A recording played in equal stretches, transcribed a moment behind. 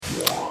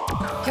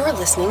You're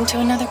listening to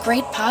another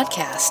great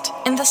podcast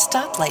in the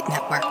Stoplight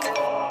Network.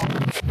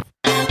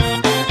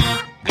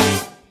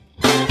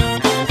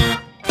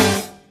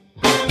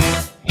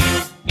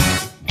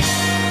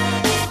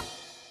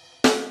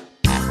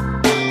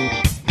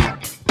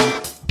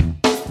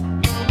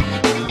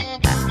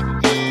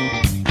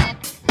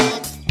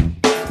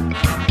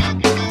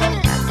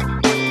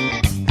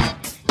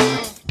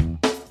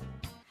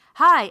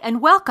 Hi,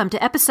 and welcome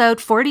to episode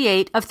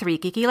 48 of Three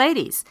Geeky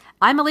Ladies.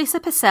 I'm Elisa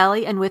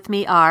Pacelli, and with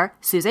me are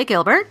Suze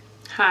Gilbert.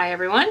 Hi,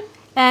 everyone.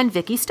 And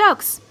Vicki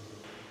Stokes.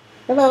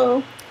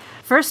 Hello.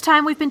 First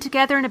time we've been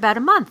together in about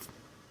a month.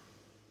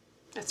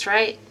 That's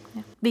right.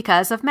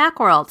 Because of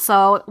Macworld.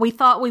 So we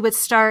thought we would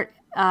start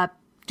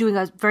doing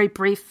a very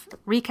brief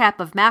recap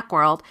of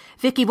Macworld.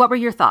 Vicki, what were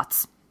your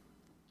thoughts?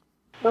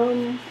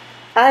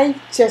 I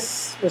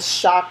just was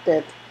shocked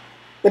that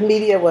the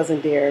media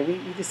wasn't there. We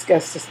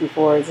discussed this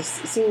before. It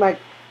seemed like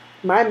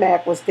my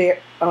Mac was there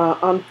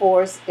on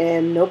force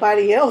and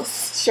nobody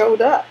else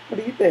showed up. What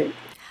do you think?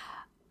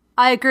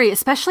 I agree,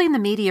 especially in the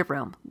media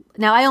room.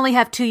 Now, I only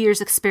have 2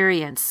 years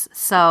experience,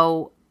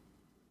 so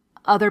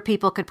other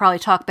people could probably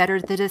talk better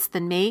to this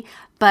than me.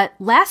 But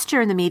last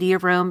year in the media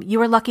room, you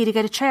were lucky to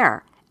get a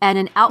chair and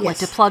an outlet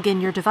to plug in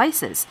your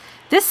devices.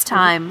 This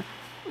time,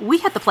 we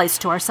had the place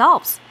to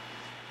ourselves.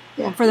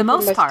 Yeah, for the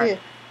most part. did.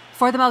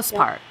 For the most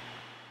part.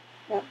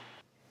 Yeah.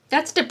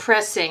 That's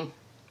depressing.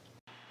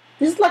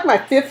 This is like my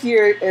 5th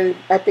year, and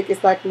I think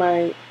it's like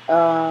my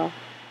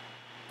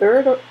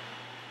third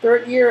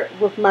year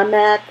with my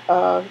Mac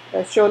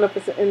showing up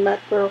in Mac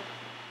Pro.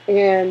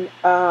 And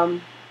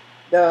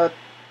the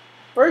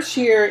first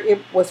year, it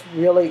was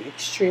really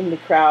extremely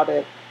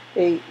crowded.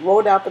 They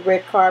rolled out the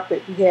red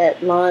carpet. We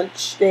had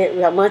lunch. We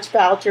had lunch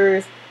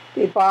vouchers.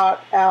 They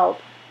bought out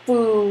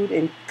food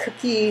and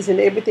cookies and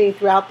everything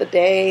throughout the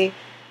day.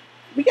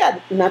 We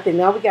got nothing.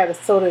 Now we got a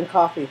soda and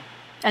coffee.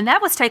 And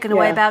that was taken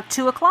away about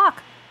 2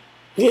 o'clock.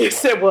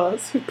 Yes, it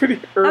was. Pretty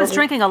early. I was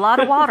drinking a lot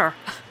of water.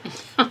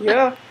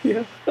 Yeah.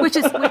 which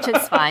is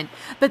fine.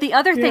 But the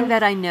other thing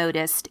that I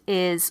noticed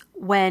is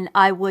when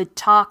I would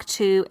talk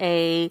to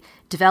a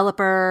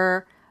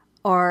developer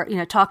or,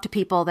 talk to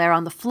people there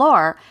on the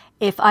floor,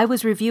 if I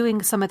was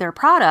reviewing some of their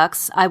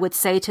products, I would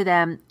say to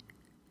them,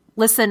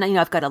 listen,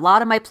 I've got a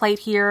lot on my plate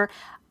here.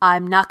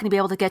 I'm not going to be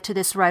able to get to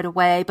this right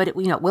away, but it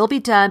will be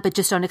done, but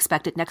just don't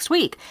expect it next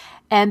week.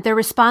 And their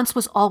response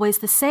was always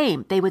the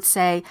same. They would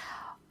say,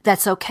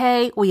 that's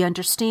okay. We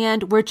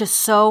understand. We're just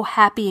so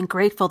happy and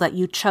grateful that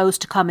you chose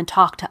to come and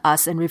talk to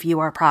us and review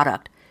our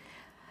product.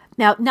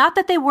 Now, not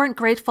that they weren't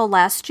grateful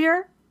last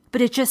year, but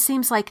it just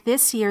seems like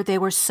this year they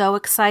were so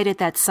excited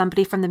that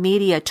somebody from the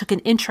media took an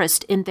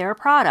interest in their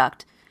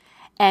product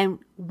and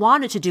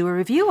wanted to do a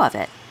review of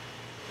it.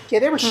 Yeah,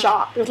 they were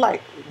shocked. It was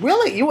like,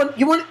 really? You want?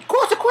 Of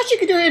course you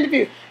can do an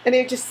interview. And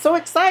they were just so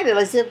excited,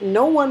 as if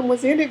no one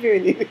was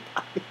interviewing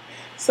anybody.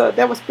 So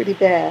that was pretty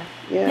bad.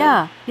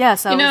 Yeah.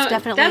 So it was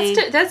definitely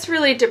that's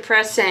really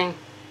depressing.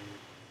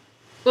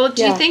 Well,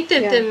 do you think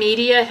that the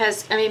media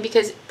has?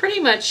 Because pretty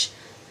much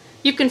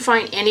you can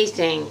find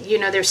anything.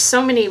 There's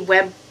so many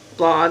web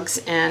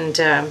blogs and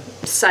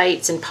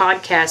sites and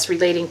podcasts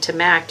relating to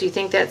Mac. Do you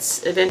think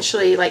that's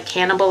eventually like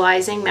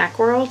cannibalizing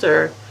Macworld,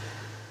 or?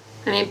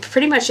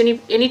 Pretty much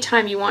any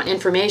time you want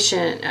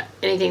information,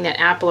 anything that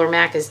Apple or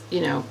Mac is,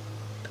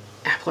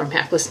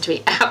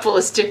 Apple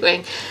is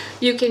doing,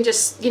 you can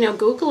just,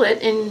 Google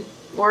it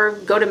or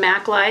go to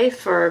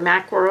MacLife or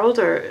Macworld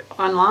or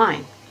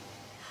online.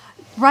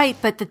 Right,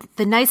 but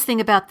the nice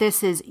thing about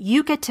this is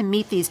you get to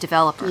meet these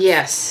developers.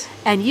 Yes.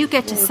 And you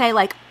get to say,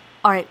 like,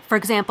 all right, for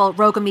example,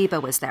 Rogue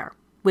Amoeba was there,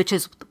 which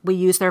is, we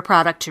use their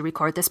product to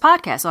record this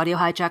podcast, Audio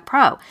Hijack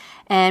Pro.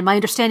 And my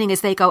understanding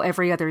is they go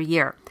every other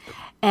year.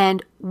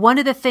 And one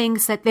of the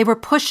things that they were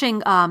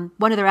pushing,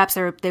 one of their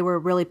apps they were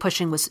really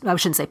pushing was, I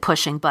shouldn't say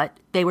pushing, but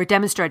they were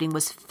demonstrating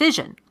was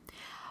Fission.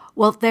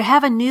 Well, they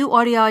have a new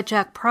Audio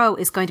Hijack Pro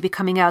is going to be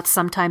coming out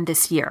sometime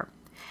this year.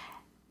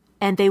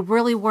 And they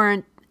really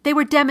weren't, they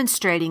were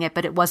demonstrating it,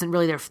 but it wasn't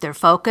really their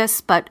focus.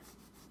 But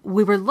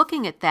we were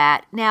looking at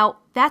that. Now,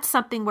 that's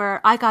something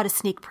where I got a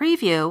sneak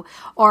preview,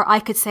 or I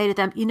could say to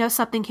them,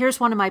 something,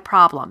 here's one of my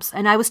problems.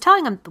 And I was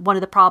telling them one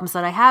of the problems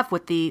that I have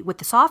with the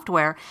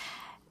software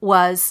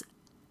was,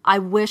 I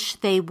wish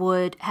they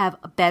would have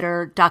a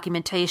better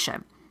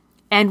documentation.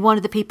 And one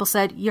of the people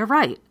said, you're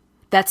right.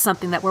 That's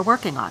something that we're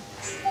working on.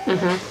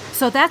 Mm-hmm.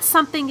 So that's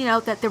something,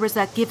 that there was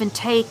that give and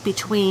take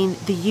between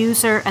the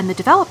user and the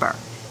developer.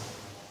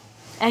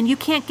 And you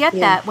can't get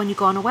that when you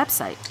go on a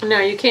website. No,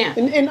 you can't.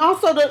 And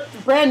also the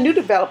brand new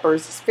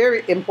developers, it's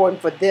very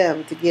important for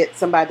them to get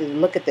somebody to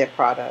look at their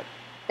product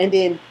and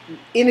then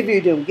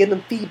interview them, give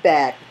them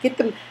feedback, get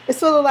them. It's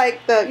sort of like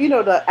the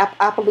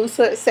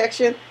Appaloosa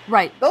section.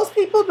 Right. Those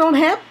people don't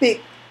have big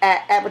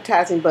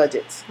advertising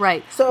budgets.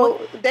 Right.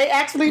 So they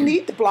actually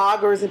need the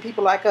bloggers and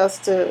people like us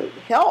to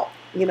help,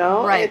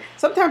 Right. And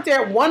sometimes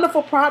they're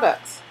wonderful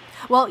products.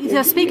 Well,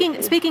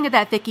 speaking of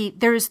that, Vicki,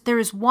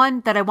 there's one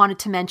that I wanted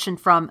to mention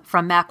from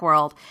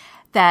Macworld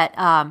that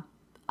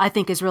I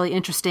think is really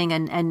interesting,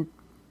 and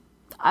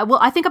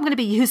I think I'm going to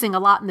be using a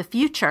lot in the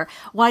future.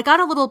 Well, I got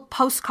a little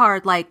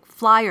postcard like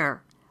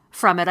flyer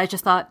from it. I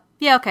just thought,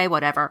 yeah, okay,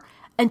 whatever.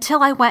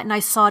 Until I went and I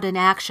saw it in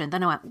action.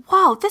 Then I went,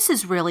 wow, this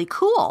is really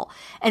cool.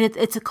 And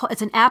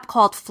it's an app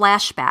called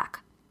Flashback.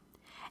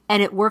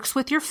 And it works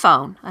with your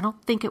phone. I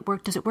don't think it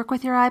works. Does it work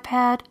with your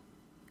iPad?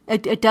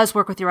 It does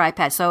work with your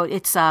iPad. So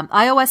it's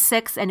iOS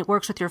 6, and it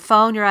works with your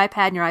phone, your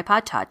iPad, and your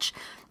iPod Touch.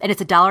 And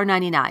it's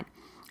 $1.99.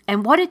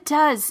 And what it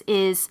does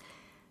is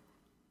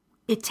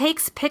it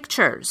takes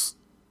pictures,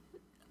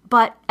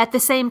 but at the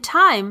same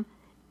time,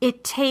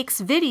 it takes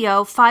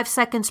video 5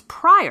 seconds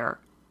prior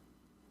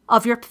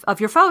of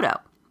your photo.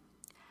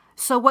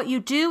 So what you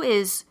do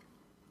is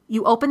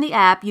you open the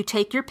app, you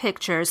take your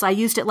pictures. I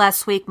used it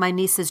last week. My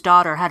niece's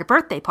daughter had a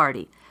birthday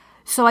party.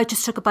 So I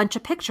just took a bunch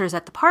of pictures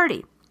at the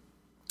party.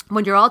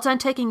 When you're all done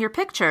taking your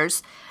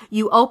pictures,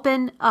 you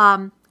open,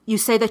 you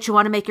say that you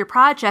want to make your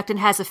project, and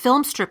it has a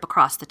film strip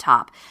across the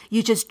top.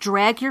 You just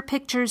drag your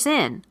pictures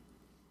in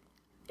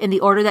the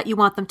order that you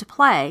want them to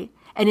play.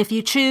 And if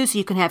you choose,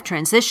 you can have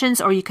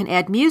transitions or you can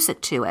add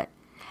music to it.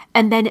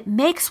 And then it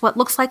makes what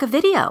looks like a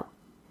video.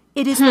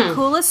 It is the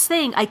coolest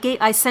thing.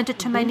 I sent it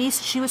to my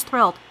niece. She was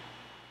thrilled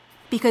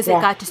because it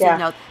got to see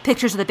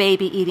pictures of the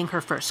baby eating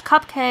her first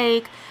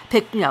cupcake.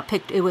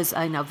 It was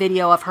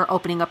video of her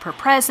opening up her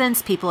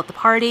presents. People at the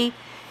party.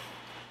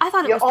 I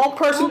thought it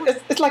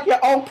was It's like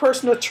your own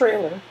personal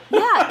trailer.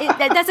 Yeah,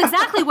 that's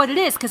exactly what it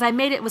is. Because I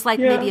made it was like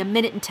maybe a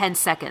minute and 10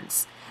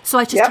 seconds. So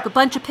I just took a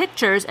bunch of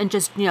pictures and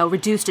just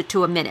reduced it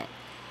to a minute.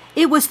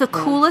 It was the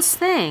coolest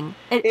thing.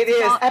 It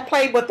is. I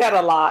played with that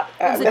a lot.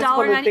 It was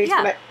 $1.90.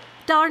 Yeah.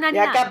 $1.99.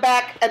 Yeah, I got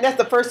back, and that's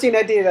the first thing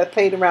I did. I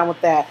played around with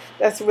that.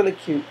 That's really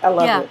cute. I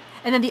love it.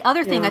 And then the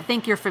other thing I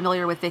think you're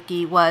familiar with,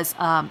 Vicki, was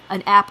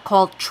an app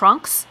called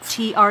Trunks,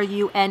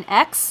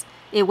 Trunx.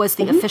 It was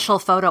the official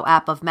photo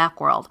app of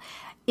Macworld.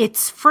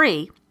 It's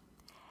free,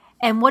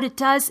 and what it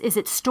does is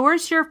it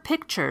stores your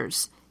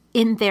pictures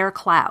in their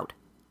cloud.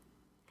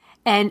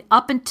 And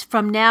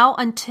from now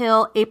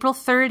until April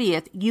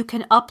 30th, you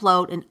can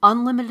upload an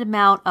unlimited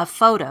amount of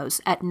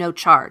photos at no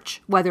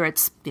charge, whether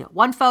it's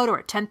one photo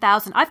or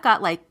 10,000. I've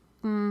got like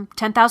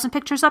 10,000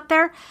 pictures up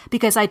there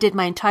because I did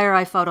my entire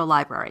iPhoto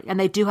library. And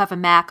they do have a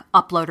Mac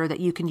uploader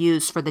that you can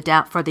use for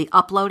the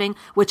uploading,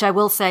 which I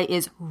will say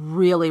is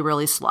really,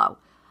 really slow.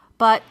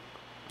 But,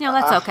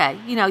 that's okay.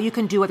 You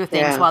can do other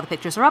things while the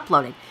pictures are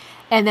uploading.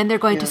 And then they're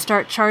going to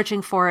start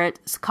charging for it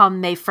come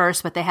May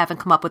 1st, but they haven't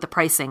come up with a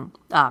pricing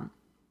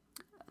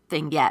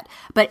thing yet.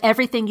 But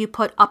everything you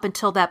put up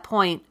until that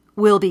point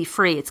will be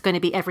free. It's going to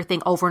be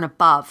everything over and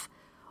above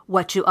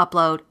what you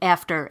upload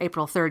after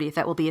April 30th.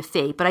 That will be a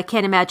fee, but I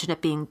can't imagine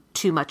it being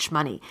too much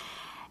money.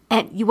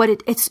 And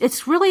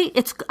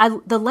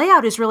the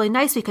layout is really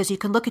nice because you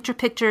can look at your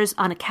pictures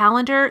on a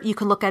calendar. You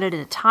can look at it in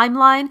a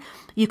timeline.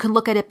 You can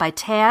look at it by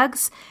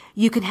tags.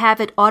 You can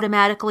have it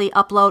automatically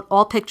upload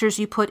all pictures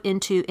you put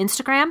into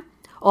Instagram,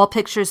 all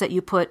pictures that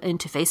you put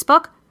into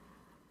Facebook.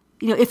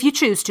 If you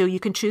choose to, you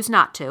can choose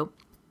not to.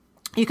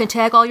 You can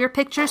tag all your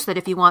pictures so that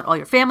if you want all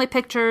your family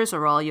pictures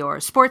or all your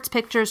sports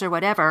pictures or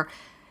whatever,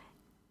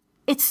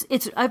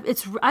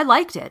 I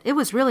liked it. It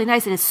was really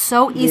nice, and it's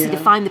so easy to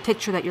find the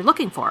picture that you're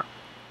looking for.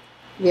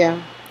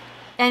 Yeah.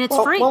 And it's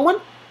free.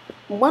 Well,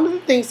 one of the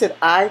things that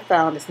I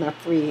found is not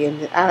free,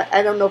 and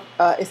I don't know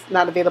if it's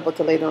not available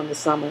till later on this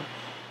summer,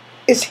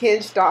 is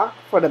Hinge Dock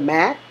for the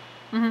Mac.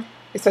 Mm-hmm.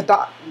 It's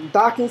a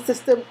docking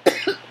system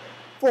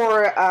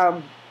for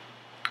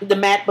the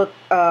MacBook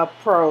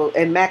Pro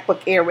and MacBook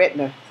Air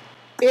Retina.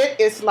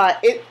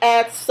 It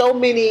adds so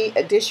many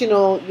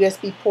additional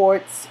USB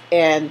ports,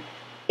 and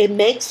it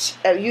makes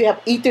you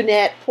have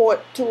Ethernet port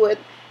to it,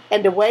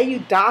 and the way you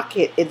dock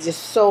it is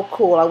just so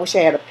cool. I wish I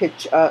had a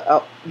picture.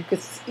 You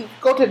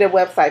go to their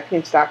website,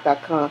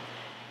 pinchdock.com,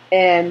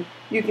 and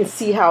you can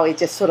see how it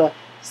just sort of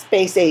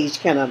space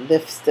age kind of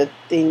lifts the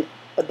thing,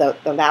 the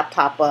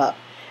laptop up,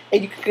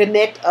 and you can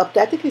connect up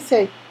to, I think you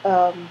say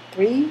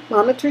 3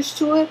 monitors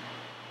to it.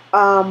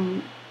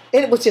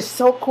 It was just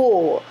so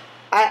cool.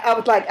 I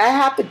was like, I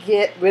have to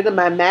get rid of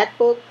my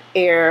MacBook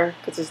Air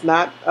because it's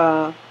not,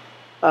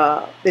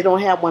 they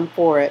don't have one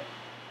for it,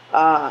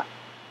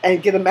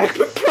 and get a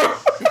MacBook Pro.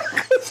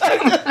 I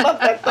just love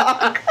that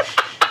dock.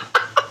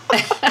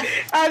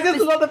 I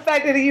just love the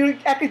fact that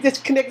I could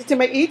just connect it to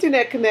my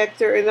Ethernet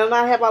connector, and then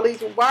I have all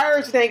these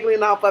wires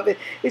dangling off of it.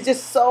 It's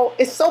just so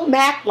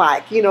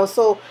Mac-like,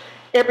 so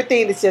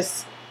everything is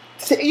just,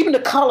 even the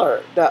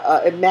color,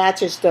 it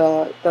matches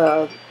the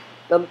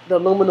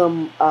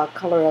aluminum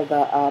color of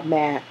the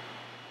Mac,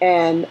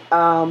 and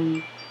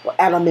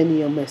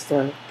aluminium, as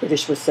the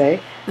British would say.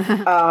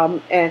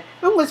 And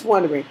I was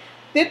wondering,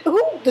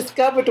 who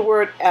discovered the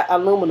word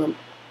aluminum?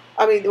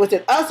 I mean, was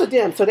it us or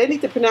them? So they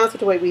need to pronounce it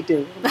the way we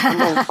do.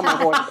 I'm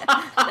on board.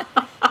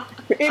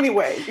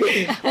 Anyway,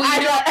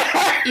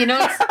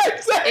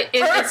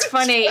 it's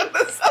funny.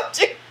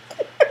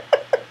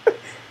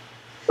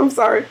 I'm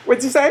sorry.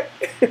 What'd you say?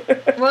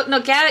 Well, no,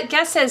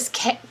 Gas says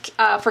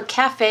for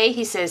cafe,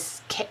 he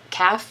says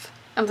calf.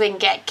 I'm thinking,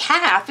 get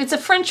calf. It's a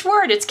French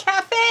word. It's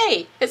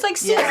cafe. It's like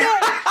Suze.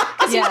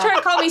 Because he's trying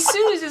to call me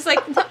Suze. It's like,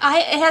 it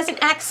has an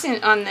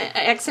accent on the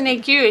accent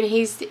AQ, and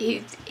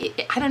he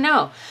I don't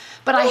know.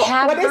 But I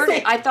have heard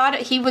it. I thought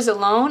he was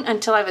alone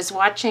until I was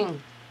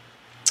watching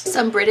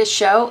some British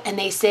show, and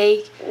they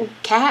say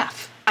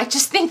calf. I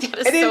just think that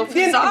is so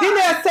bizarre.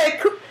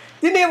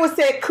 Then they would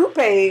say coupe,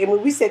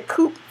 and we said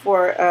coupe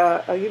for,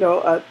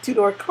 a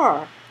two-door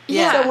car.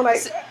 Yeah. So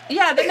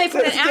then they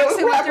put an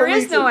accent, but there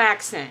is no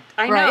accent.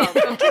 I know.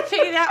 I can't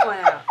figure that one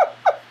out.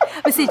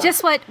 But see,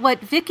 just what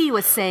Vicki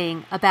was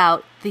saying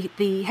about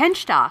the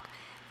henchstock,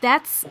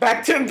 that's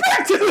back to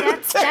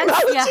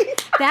technology.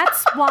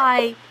 That's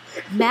why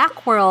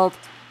Macworld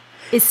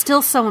is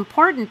still so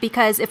important,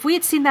 because if we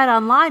had seen that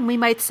online, we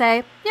might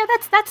say, yeah,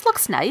 that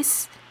looks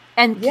nice,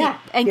 and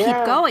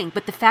keep going.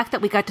 But the fact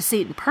that we got to see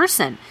it in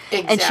person,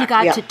 and she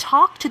got to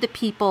talk to the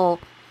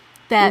people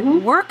that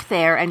work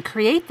there and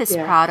create this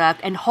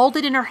product and hold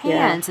it in her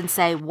hands and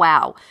say,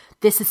 wow,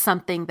 this is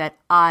something that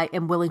I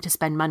am willing to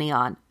spend money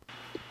on.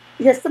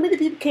 Yes, so many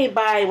people came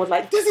by and was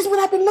like, this is what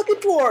I've been looking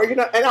for, and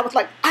I was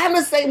like, I'm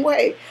the same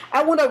way.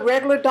 I want a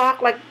regular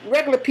dock like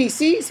regular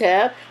PCs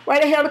have. Why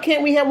the hell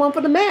can't we have one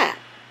for the Mac?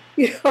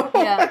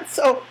 Yeah.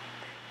 So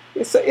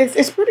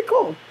it's pretty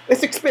cool.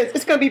 It's expensive.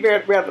 It's going to be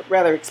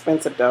rather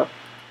expensive, though.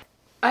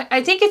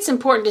 I think it's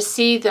important to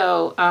see,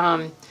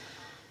 though,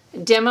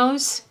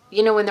 demos.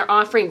 When they're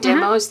offering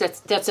demos,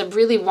 that's a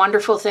really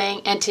wonderful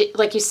thing. And to,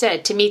 like you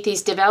said, to meet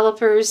these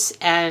developers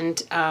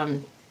and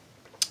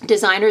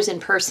designers in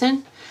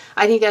person,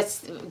 I think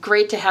that's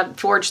great to have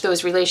forged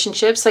those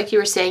relationships. Like you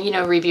were saying,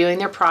 reviewing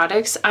their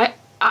products.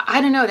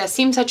 I don't know. That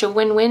seems such a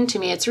win-win to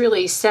me. It's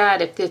really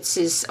sad if this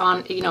is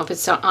on, if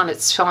it's on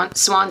its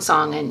swan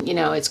song and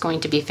it's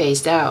going to be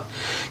phased out,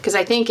 because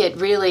I think it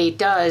really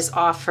does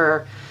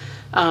offer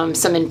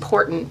some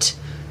important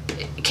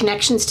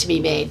connections to be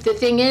made. The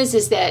thing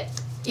is that.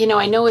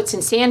 I know it's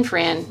in San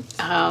Fran.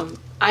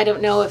 I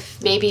don't know if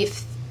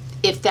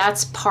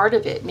that's part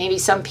of it. Maybe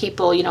some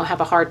people,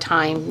 have a hard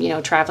time,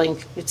 traveling.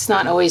 It's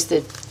not always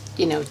the,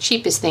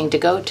 cheapest thing to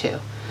go to.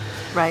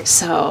 Right.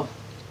 So.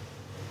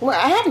 Well,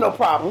 I have no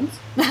problems.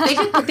 They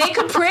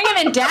could bring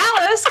it in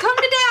Dallas. Come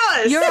to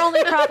Dallas. Your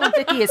only problem,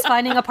 Vicki, is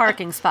finding a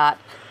parking spot.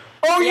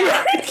 Oh,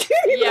 yeah.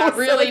 Yeah,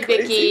 really,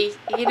 Vicki.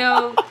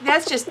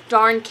 That's just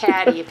darn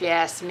catty, if you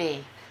ask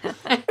me.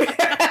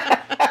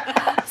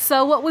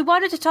 So what we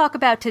wanted to talk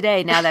about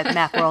today, now that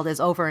Macworld is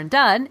over and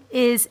done,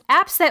 is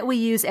apps that we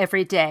use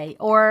every day,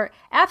 or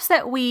apps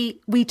that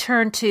we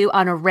turn to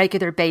on a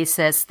regular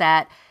basis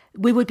that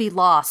we would be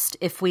lost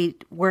if we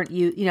weren't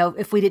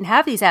if we didn't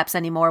have these apps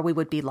anymore, we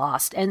would be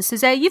lost. And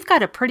Suze, you've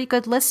got a pretty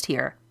good list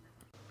here.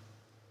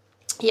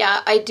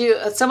 Yeah, I do.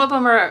 Some of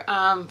them are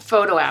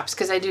photo apps,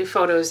 because I do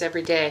photos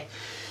every day.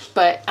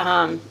 But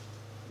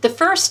the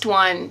first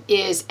one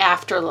is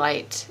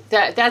Afterlight.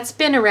 That's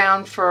been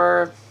around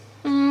for,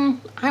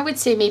 I would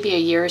say maybe a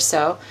year or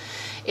so.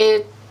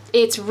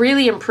 It's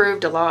really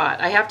improved a lot.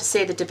 I have to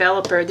say, the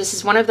developer, this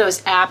is one of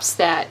those apps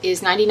that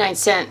is 99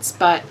 cents,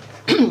 but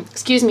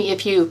excuse me,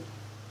 if you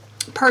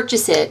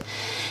purchase it,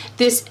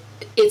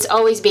 it's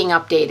always being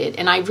updated,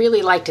 and I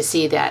really like to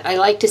see that. I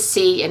like to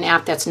see an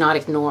app that's not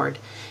ignored.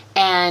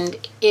 And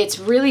it's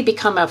really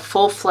become a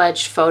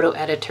full-fledged photo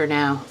editor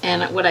now.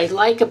 And what I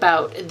like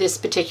about this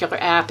particular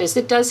app is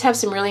it does have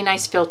some really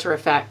nice filter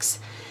effects.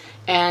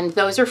 And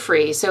those are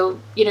free. So,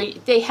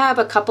 they have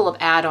a couple of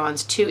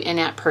add-ons to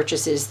in-app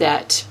purchases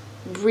that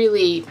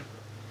really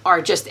are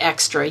just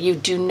extra. You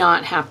do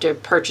not have to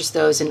purchase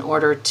those in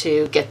order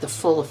to get the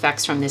full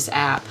effects from this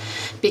app,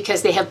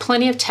 because they have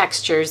plenty of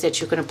textures that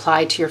you can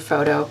apply to your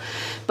photo.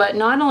 But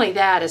not only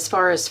that, as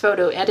far as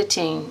photo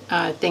editing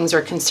things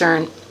are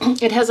concerned,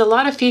 it has a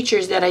lot of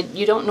features that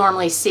you don't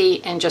normally see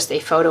in just a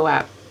photo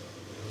app.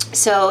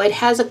 So it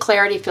has a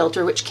clarity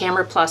filter, which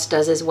Camera Plus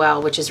does as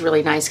well, which is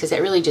really nice, because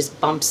it really just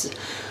bumps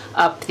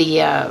up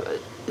the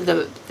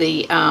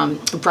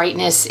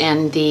brightness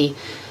and the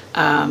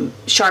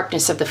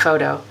sharpness of the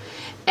photo.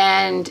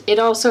 And it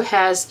also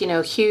has,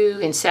 hue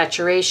and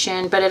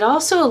saturation, but it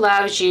also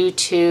allows you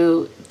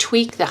to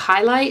tweak the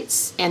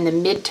highlights and the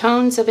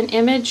midtones of an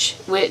image,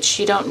 which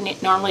you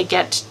don't normally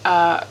get.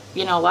 A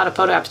lot of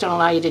photo apps don't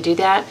allow you to do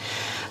that.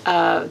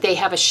 They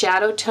have a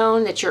shadow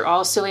tone that you're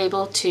also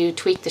able to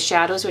tweak the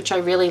shadows, which I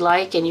really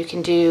like, and you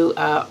can do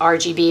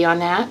RGB on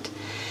that.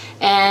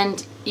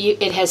 And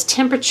it has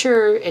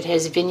temperature, it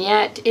has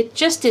vignette. It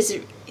just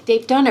is.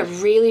 They've done a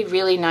really,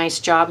 really nice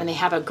job, and they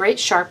have a great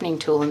sharpening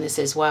tool in this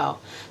as well.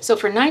 So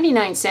for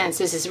 99 cents,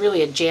 this is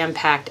really a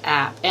jam-packed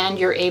app, and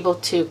you're able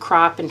to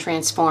crop and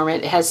transform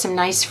it. It has some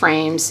nice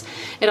frames.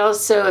 It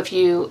also, if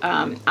you,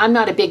 I'm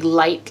not a big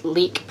light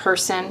leak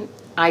person.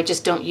 I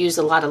just don't use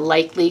a lot of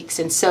light leaks,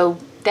 and so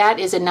that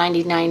is a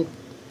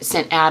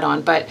 99-cent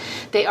add-on, but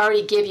they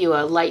already give you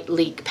a light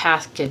leak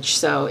package,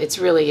 so it's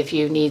really if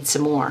you need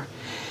some more.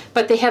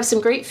 But they have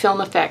some great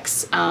film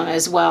effects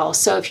as well.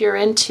 So if you're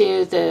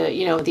into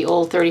the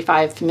old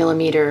 35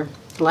 millimeter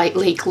light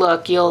leak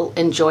look, you'll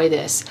enjoy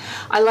this.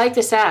 I like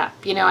this app.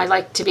 I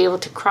like to be able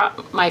to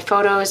crop my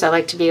photos. I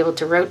like to be able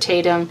to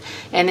rotate them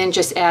and then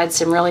just add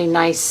some really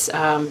nice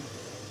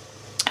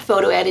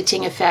photo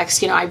editing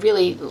effects. I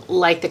really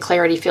like the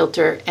clarity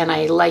filter, and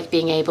I like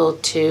being able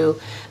to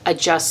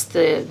adjust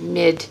the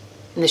mid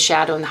and the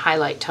shadow and the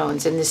highlight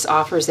tones, and this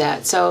offers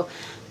that. So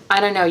I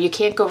don't know, you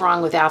can't go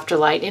wrong with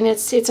Afterlight, and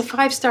it's a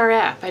 5-star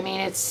app. I mean,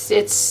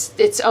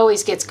 it's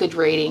always gets good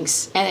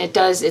ratings, and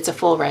it's a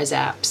full res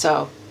app.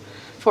 So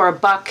for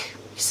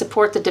 $1,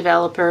 support the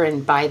developer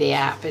and buy the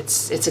app.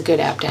 It's a good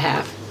app to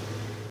have.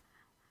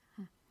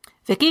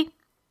 Vicki?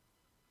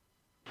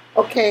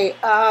 Okay,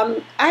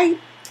 I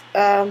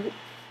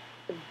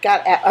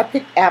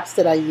picked apps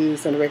that I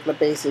use on a regular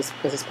basis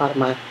because it's part of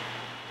my,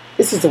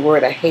 this is a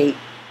word I hate,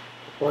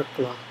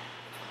 workflow.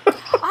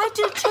 I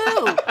do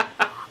too.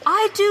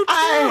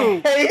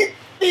 I hate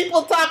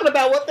people talking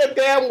about what their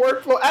damn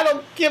workflow. I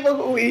don't give a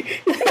hooey.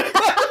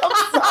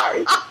 I'm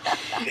sorry.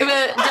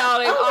 But,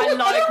 darling, I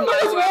like my workflow.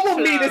 What's wrong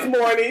with me this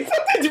morning?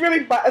 Something's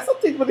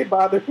really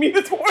bothered me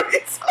this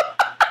morning.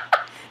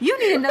 You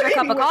need another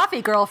cup of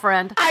coffee,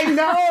 girlfriend. I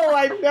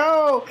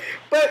know.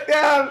 But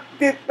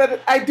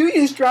I do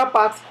use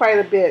Dropbox quite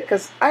a bit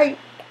because I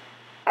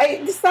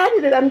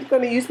decided that I'm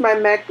going to use my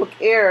MacBook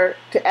Air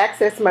to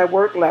access my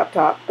work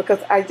laptop because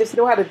I just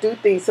know how to do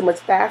things so much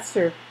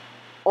faster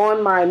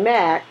on my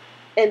Mac,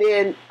 and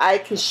then I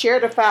can share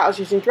the files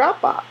using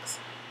Dropbox.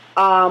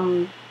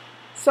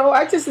 So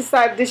I just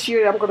decided this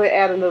year I'm going to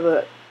add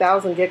another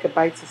 1,000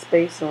 gigabytes of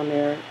space on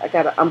there. I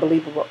got an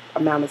unbelievable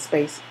amount of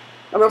space.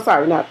 I'm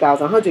sorry, not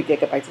 1,000, 100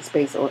 gigabytes of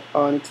space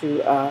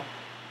onto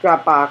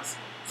Dropbox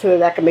so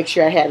that I can make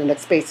sure I had enough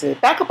space to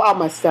back up all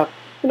my stuff,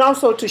 and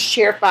also to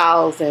share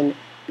files and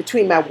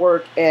between my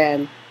work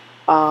and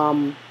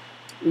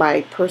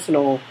my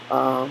personal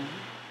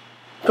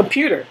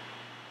computer.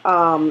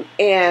 And,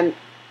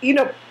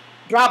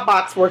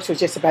 Dropbox works with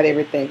just about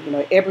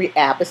everything, every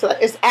app.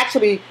 It's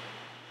actually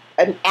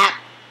an app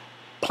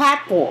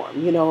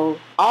platform,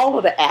 all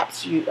of the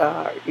apps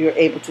you're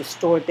able to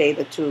store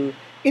data to.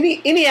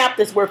 Any app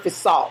that's worth its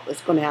salt is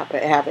going to have to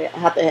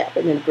have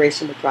an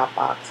integration with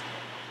Dropbox.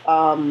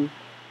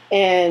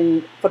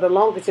 And for the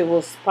longest, it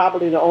was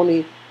probably the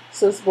only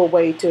sensible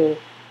way to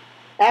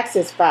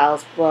access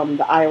files from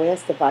the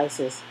iOS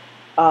devices.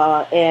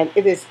 And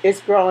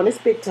it's growing. It's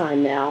big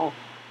time now.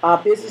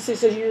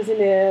 Businesses are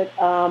using it.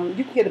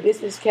 You can get a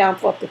business account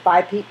for up to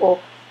 5 people,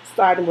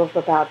 starting with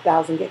about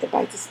 1,000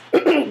 gigabytes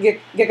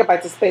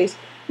of space.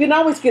 You can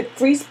always get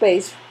free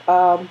space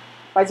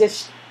by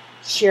just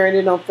sharing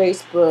it on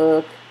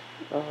Facebook,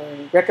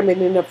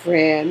 recommending a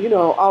friend,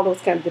 all those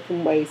kind of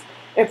different ways.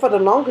 And for the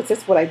longest,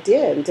 that's what I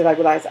did until I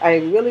realized I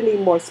really need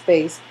more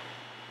space,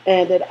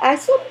 and that I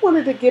sort of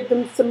wanted to give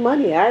them some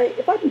money.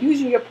 If I'm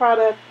using your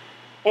product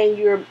and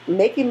you're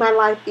making my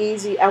life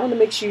easy, I want to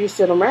make sure you're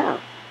still around.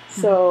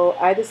 Mm-hmm. So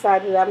I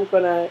decided I'm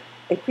going to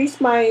increase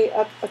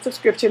my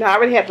subscription. I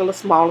already had a little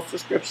smaller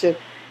subscription,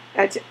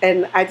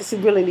 and I just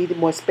really needed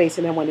more space,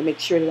 and I wanted to make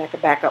sure that I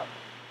could back up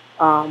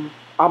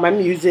all my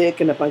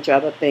music and a bunch of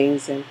other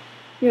things. And,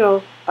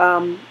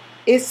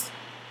 it's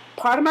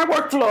part of my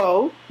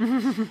workflow,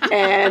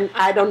 and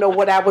I don't know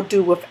what I would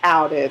do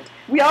without it.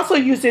 We also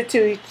use it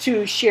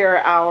to share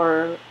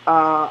our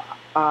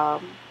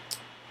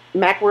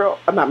Macworld.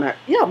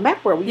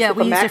 Macworld. We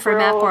use it for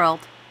Macworld.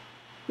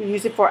 We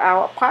use it for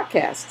our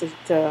podcast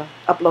to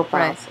upload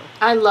files. Right.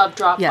 I love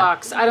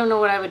Dropbox. I don't know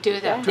what I would do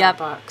without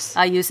Dropbox.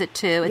 I use it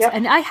too.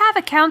 And I have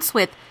accounts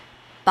with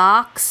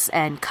Box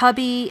and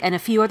Cubby and a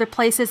few other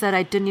places that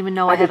I didn't even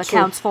know I have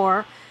accounts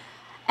for.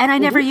 And I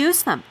never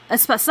use them.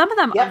 Some of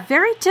them are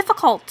very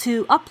difficult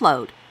to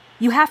upload.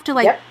 You have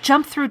to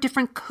jump through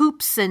different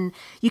hoops, and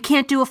you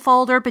can't do a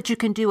folder, but you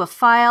can do a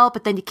file,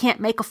 but then you can't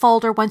make a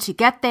folder once you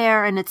get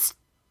there. And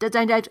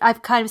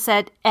I've kind of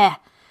said,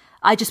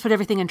 I just put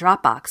everything in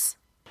Dropbox.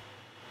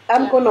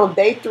 I'm going on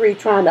day 3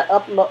 trying to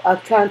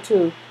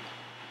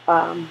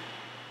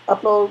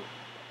upload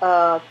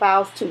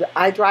files to the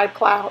iDrive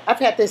cloud. I've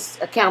had this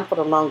account for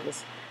the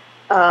longest.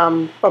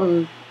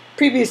 From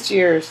previous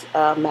years,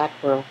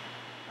 Macworld,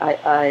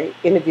 I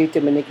interviewed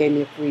them and they gave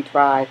me a free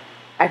drive.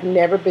 I've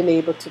never been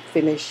able to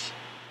finish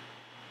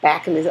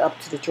backing it up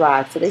to the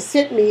drive. So they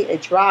sent me a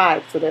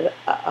drive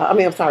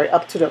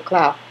up to the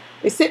cloud.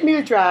 They sent me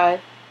a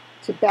drive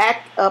to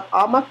back up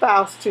all my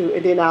files to,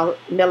 and then I'll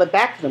mail it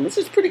back to them. This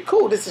is pretty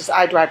cool. This is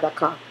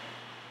iDrive.com.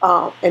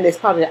 And it's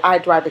part of the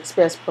iDrive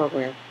Express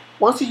program.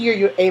 Once a year,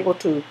 you're able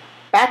to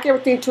back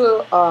everything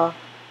to a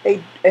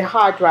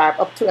hard drive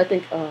up to, I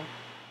think,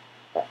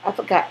 I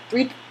forgot,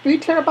 3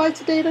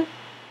 terabytes of data.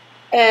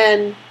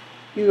 And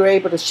you're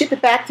able to ship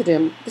it back to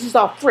them. This is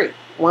all free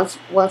once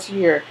a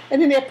year.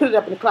 And then they'll put it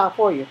up in the cloud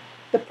for you.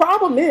 The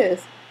problem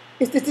is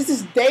that this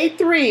is day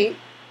 3,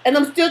 and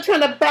I'm still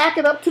trying to back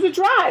it up to the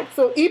drive.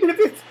 So even if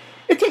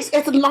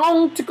it's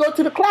long to go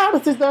to the cloud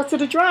as it does to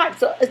the drive.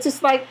 So it's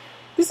just like,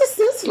 this is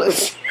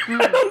senseless. I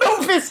don't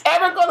know if it's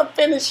ever going to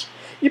finish.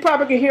 You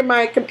probably can hear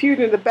my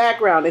computer in the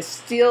background. It's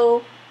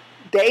still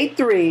day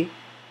 3.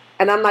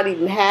 and I'm not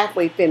even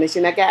halfway finished,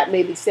 and I got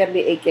maybe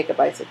 78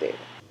 gigabytes of data.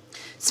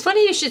 It's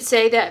funny you should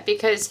say that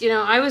because,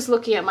 I was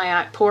looking at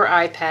my poor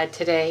iPad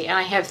today and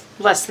I have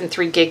less than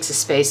 3 gigs of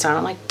space on it.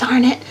 I'm like,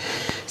 darn it.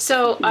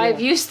 So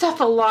I've used up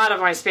a lot of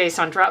my space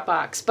on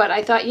Dropbox. But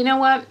I thought, you know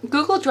what?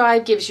 Google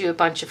Drive gives you a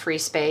bunch of free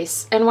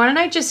space. And why don't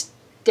I just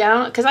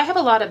because I have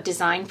a lot of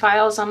design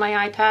files on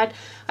my iPad.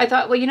 I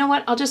thought, well, you know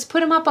what? I'll just put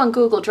them up on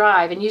Google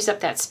Drive and use up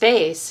that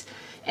space.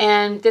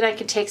 And then I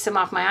can take some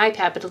off my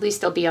iPad, but at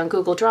least they'll be on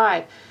Google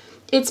Drive.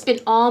 It's been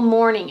all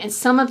morning, and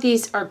some of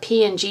these are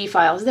PNG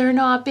files. They're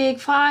not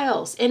big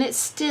files, and it's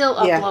still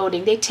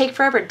uploading. They take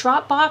forever.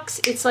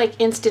 Dropbox, it's like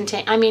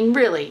instantaneous. I mean,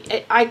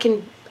 really, I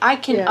can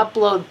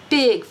upload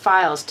big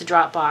files to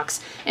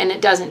Dropbox, and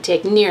it doesn't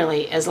take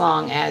nearly as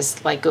long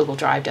as like Google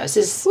Drive does.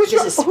 This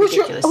is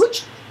ridiculous.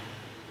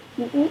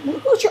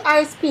 Who's your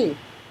ISP?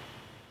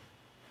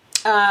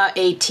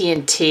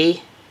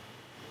 AT&T.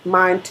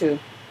 Mine too.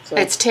 So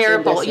it's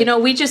terrible.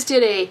 We just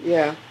did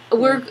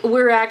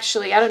We're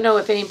actually, I don't know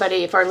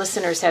if our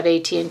listeners have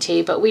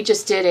AT&T, but we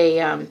just did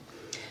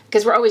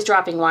because we're always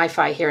dropping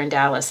Wi-Fi here in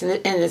Dallas, and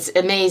it's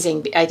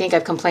amazing. I think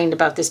I've complained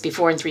about this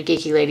before in Three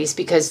Geeky Ladies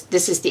because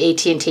this is the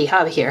AT&T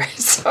hub here.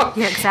 So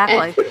yeah,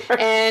 exactly.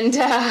 And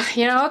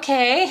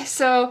okay,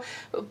 so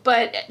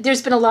but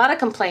there's been a lot of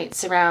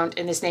complaints around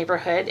in this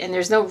neighborhood, and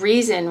there's no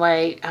reason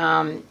why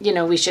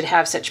we should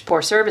have such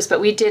poor service. But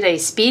we did a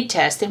speed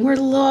test, and we're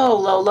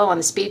low on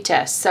the speed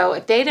test. So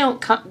if they don't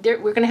come,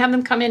 we're going to have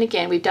them come in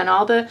again. We've done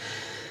all the.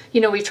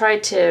 We've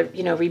tried to,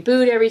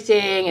 reboot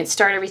everything and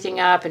start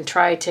everything up and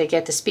try to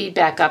get the speed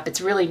back up.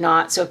 It's really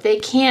not. So if they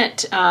can't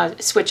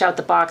switch out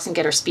the box and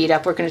get our speed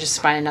up, we're going to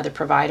just find another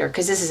provider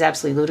because this is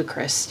absolutely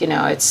ludicrous.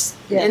 It's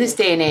in this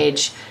day and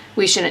age,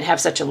 we shouldn't have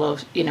such a low,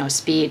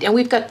 speed. And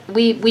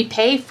we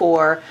pay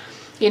for,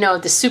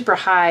 the super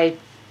high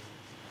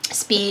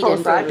speed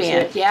and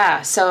broadband.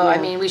 Yeah. So, I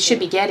mean, we should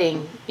be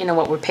getting,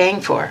 what we're paying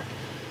for.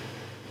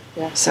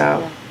 Yeah. So.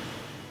 Yeah.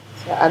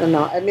 I don't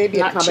know. It may be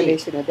Not a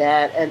combination of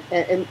that,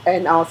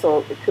 and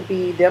also it could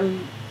be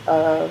them,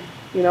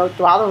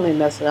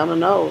 throttling us. I don't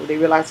know. They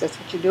realize that's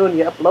what you're doing.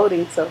 You're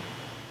uploading, so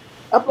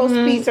upload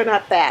speeds are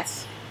not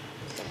fast.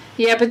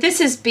 Yeah, but this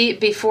is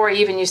before I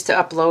even used to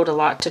upload a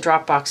lot to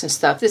Dropbox and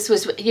stuff. This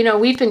was,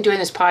 we've been doing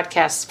this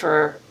podcast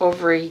for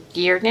over a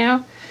year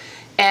now,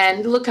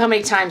 and look how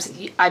many times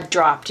I've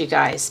dropped you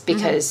guys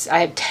because I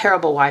have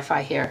terrible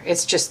Wi-Fi here.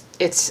 It's just,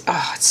 it's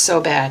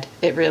so bad.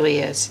 It really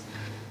is.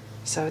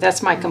 So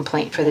that's my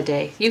complaint for the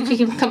day. You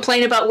can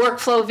complain about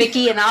workflow,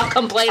 Vicki, and I'll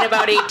complain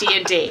about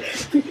AT&T.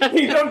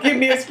 You don't give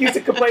me an excuse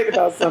to complain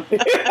about something.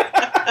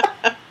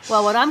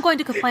 Well, what I'm going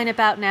to complain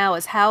about now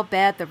is how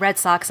bad the Red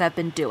Sox have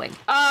been doing.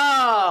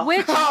 Which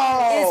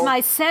is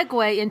my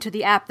segue into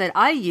the app that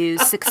I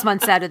use 6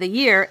 months out of the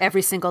year,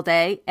 every single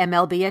day,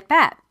 MLB at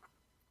Bat.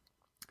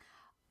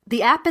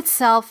 The app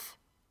itself,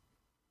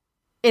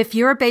 if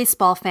you're a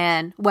baseball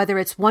fan, whether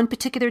it's one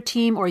particular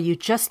team or you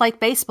just like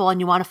baseball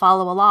and you want to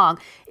follow along,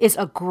 is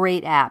a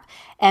great app.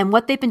 And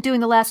what they've been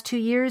doing the last 2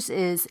 years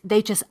is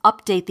they just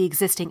update the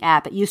existing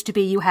app. It used to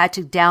be you had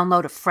to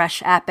download a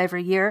fresh app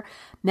every year.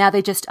 Now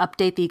they just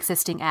update the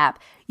existing app.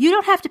 You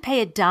don't have to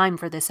pay a dime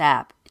for this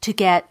app to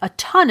get a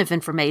ton of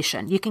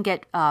information. You can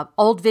get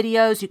old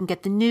videos, you can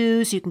get the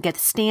news, you can get the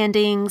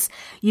standings,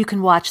 you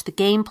can watch the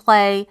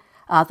gameplay,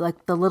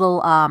 like the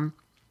little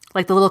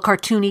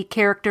cartoony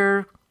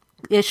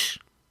character-ish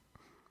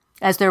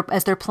as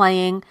they're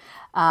playing.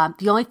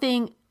 The only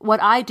thing,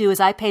 what I do is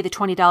I pay the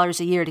 $20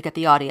 a year to get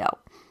the audio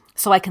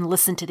so I can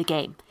listen to the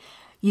game.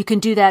 You can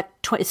do that.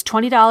 It's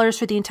 $20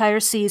 for the entire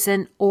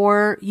season,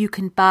 or you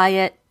can buy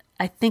it.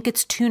 I think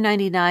it's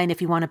 $2.99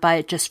 if you want to buy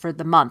it just for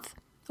the month,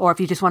 or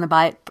if you just want to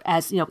buy it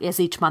as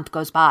each month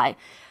goes by.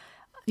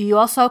 You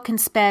also can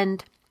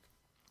spend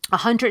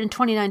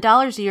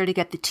 $129 a year to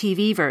get the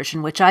TV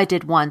version, which I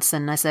did once,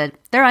 and I said,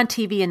 they're on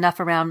TV enough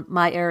around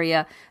my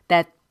area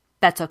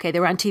that's okay. They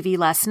were on TV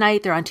last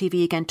night. They're on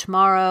TV again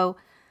tomorrow.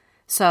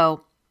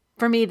 So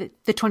for me,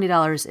 the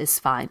 $20 is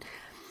fine.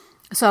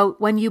 So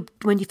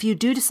if you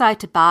do decide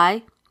to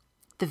buy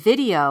the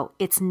video,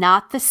 it's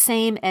not the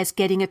same as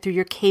getting it through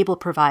your cable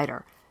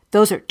provider.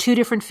 Those are two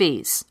different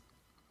fees.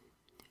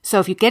 So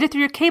if you get it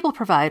through your cable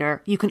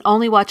provider, you can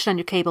only watch it on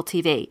your cable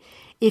TV.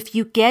 If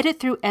you get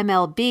it through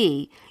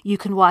MLB, you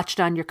can watch it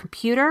on your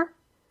computer,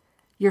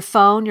 your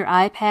phone, your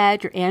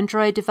iPad, your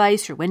Android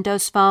device, your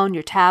Windows phone,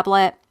 your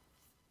tablet,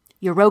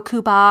 your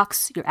Roku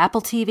box, your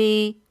Apple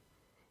TV.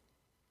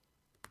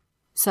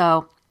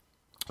 So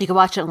you can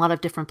watch it in a lot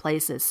of different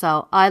places.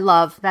 So I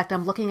love, in fact,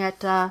 I'm looking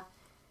at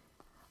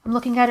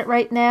it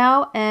right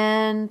now,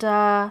 and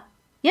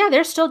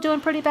they're still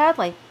doing pretty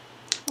badly.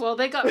 Well,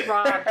 they got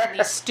robbed in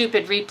these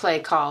stupid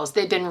replay calls.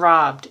 They've been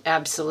robbed,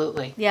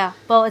 absolutely. Yeah,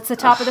 well, it's the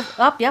top of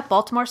the...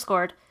 Baltimore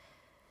scored.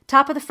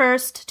 Top of the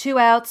first, 2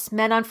 outs,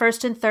 men on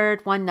first and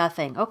third,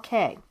 1-0.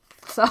 Okay,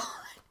 so...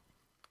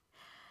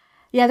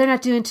 Yeah, they're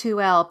not doing too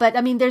well. But,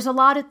 I mean, there's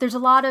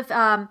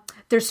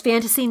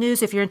fantasy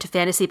news if you're into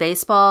fantasy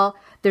baseball.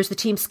 There's the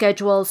team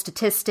schedule,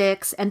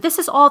 statistics, and this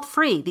is all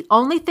free. The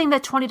only thing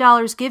that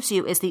 $20 gives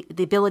you is the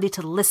ability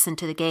to listen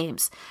to the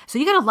games. So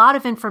you get a lot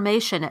of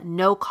information at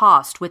no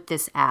cost with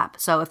this app.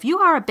 So if you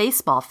are a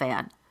baseball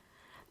fan,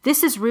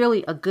 this is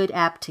really a good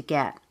app to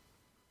get.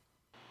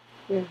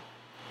 Yeah.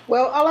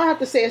 Well, all I have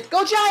to say is,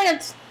 go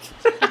Giants!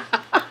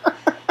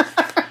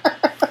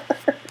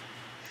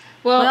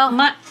 Well,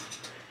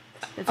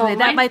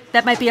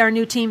 that might be our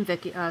new team,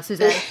 Vicky,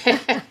 Suzanne.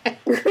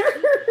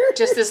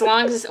 Just as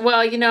long as,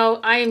 well,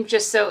 I am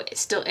just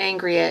still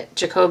angry at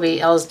Jacoby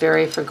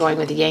Ellsbury for going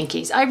with the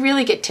Yankees. I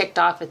really get ticked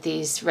off at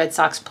these Red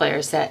Sox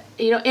players that,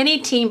 any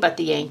team but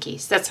the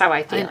Yankees. That's how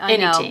I feel. I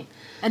know. Team.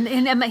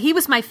 And he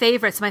was my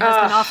favorite, so my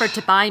husband offered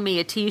to buy me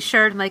a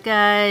T-shirt. I'm like,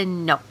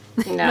 no.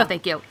 No,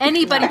 thank you.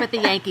 Anybody but the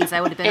Yankees, I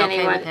would have been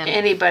okay with him.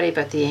 Anybody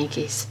but the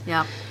Yankees.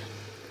 Yeah.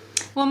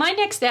 Well, my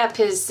next app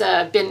has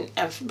been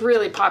a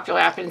really popular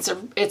app,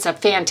 and it's a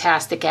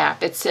fantastic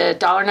app. It's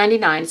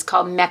 $1.99. It's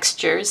called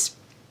Mextures.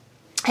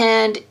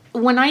 And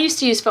when I used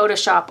to use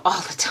Photoshop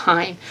all the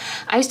time,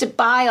 I used to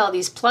buy all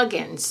these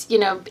plugins,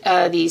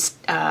 these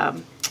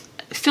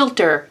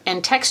filter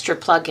and texture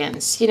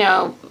plugins,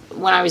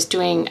 when I was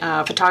doing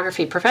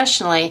photography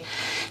professionally,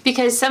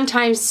 because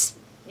sometimes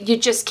you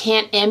just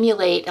can't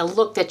emulate a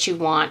look that you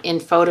want in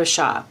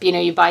Photoshop.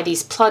 You buy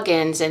these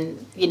plugins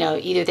and,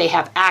 either they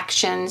have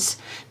actions,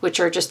 which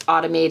are just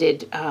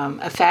automated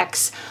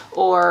effects,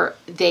 or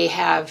they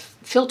have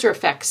filter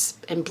effects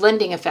and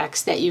blending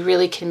effects that you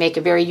really can make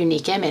a very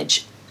unique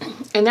image.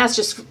 And that's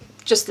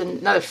just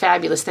another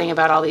fabulous thing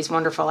about all these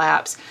wonderful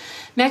apps.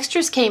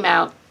 Mextures came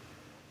out.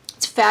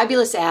 It's a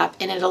fabulous app,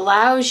 and it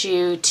allows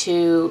you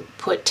to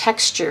put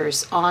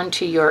textures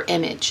onto your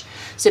image.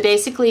 So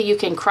basically, you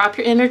can crop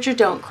your image or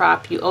don't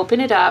crop. You open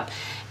it up,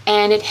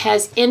 and it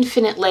has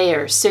infinite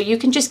layers. So you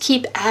can just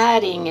keep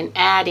adding and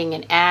adding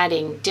and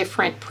adding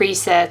different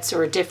presets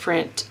or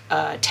different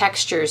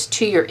textures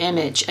to your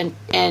image,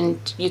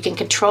 and you can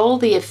control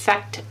the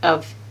effect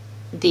of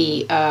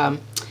the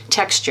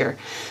texture.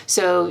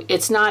 So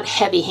it's not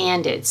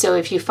heavy-handed. So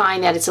if you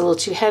find that it's a little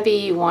too heavy,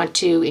 you want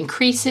to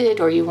increase it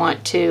or you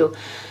want to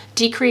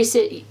decrease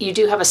it, you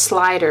do have a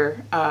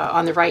slider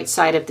on the right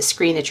side of the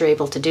screen that you're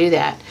able to do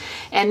that.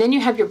 And then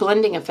you have your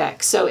blending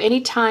effects. So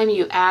anytime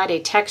you add a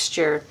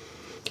texture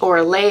or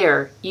a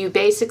layer, you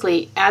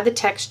basically add the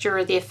texture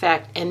or the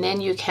effect, and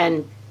then you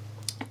can,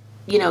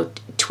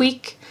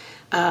 tweak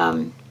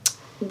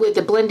with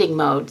the blending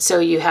mode. So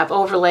you have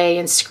overlay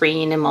and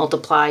screen and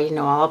multiply,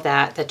 all of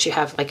that you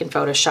have like in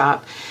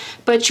Photoshop.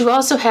 But you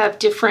also have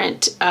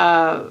different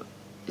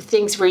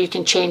things where you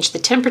can change the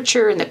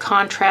temperature and the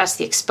contrast,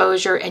 the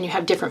exposure, and you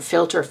have different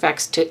filter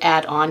effects to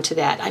add on to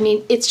that. I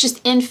mean, it's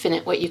just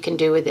infinite what you can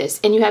do with this.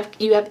 And you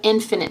have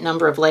infinite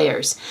number of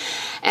layers.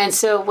 And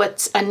so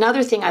what's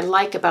another thing I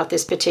like about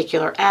this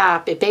particular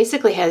app, it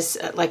basically has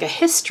like a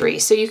history.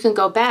 So you can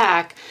go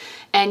back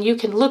and you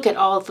can look at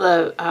all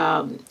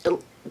the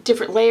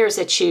different layers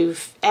that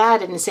you've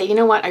added and say,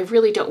 I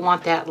really don't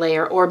want that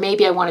layer, or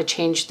maybe I want to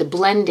change the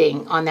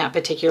blending on that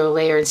particular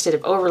layer. Instead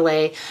of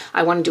overlay,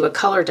 I want to do a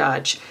color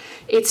dodge.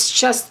 It's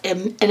just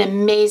an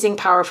amazing,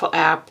 powerful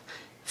app,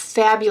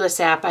 fabulous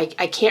app. I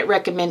can't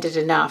recommend it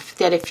enough.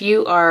 That if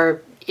you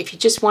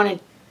just want to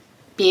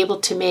be able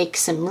to make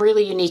some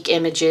really unique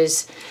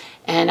images.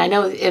 And I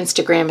know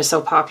Instagram is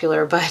so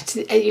popular, but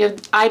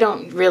I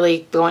don't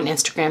really go on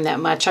Instagram that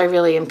much. I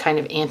really am kind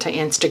of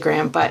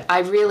anti-Instagram, but I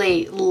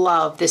really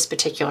love this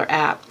particular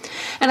app.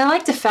 And I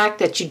like the fact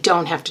that you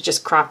don't have to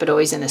just crop it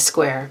always in a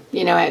square.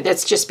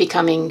 That's just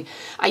becoming,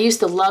 I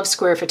used to love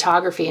square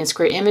photography and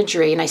square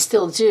imagery, and I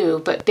still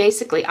do, but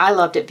basically I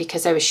loved it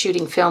because I was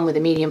shooting film with a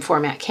medium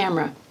format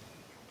camera.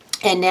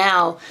 And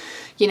now,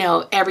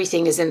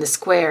 everything is in the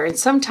square. And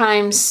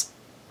sometimes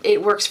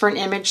it works for an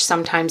image,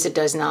 sometimes it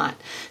does not.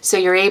 So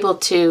you're able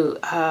to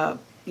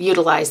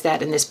utilize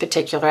that in this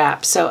particular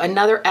app. So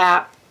another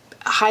app,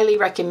 highly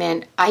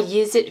recommend. I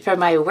use it for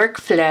my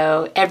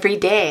workflow every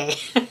day.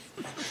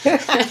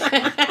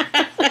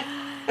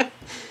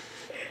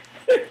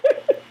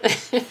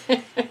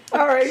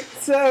 All right,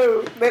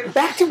 so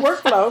back to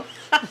workflow.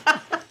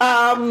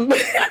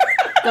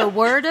 The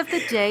word of the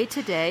day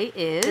today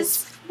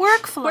is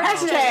workflow.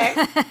 Hashtag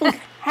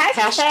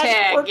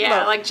workflow.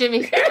 Yeah, like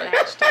Jimmy Fallon.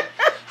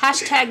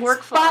 Hashtag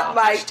workflow.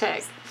 Spotlight.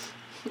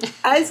 Hashtag.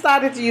 I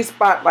started to use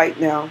Spotlight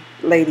now,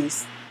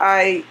 ladies.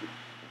 I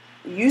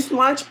used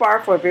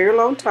LaunchBar for a very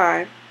long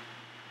time,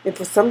 and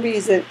for some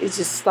reason, it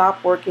just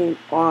stopped working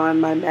on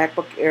my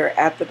MacBook Air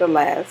after the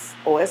last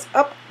OS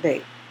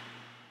update.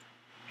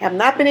 Have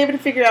not been able to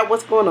figure out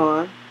what's going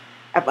on.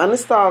 I've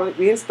uninstalled it,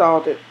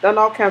 reinstalled it, done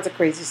all kinds of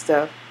crazy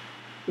stuff.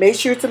 Made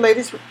sure it's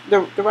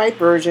the right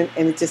version,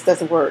 and it just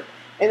doesn't work.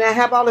 And I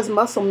have all this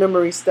muscle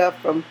memory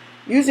stuff from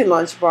using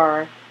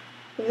LaunchBar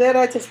that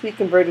I just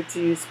reconverted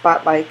to use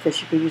Spotlight,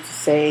 because you can use the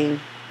same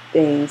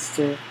things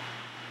to,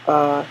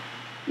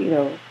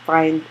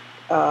 find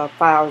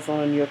files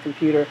on your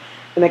computer.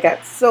 And I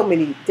got so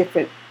many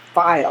different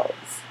files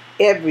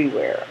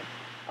everywhere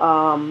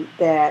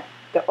that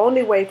the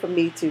only way for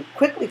me to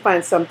quickly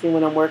find something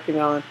when I'm working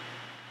on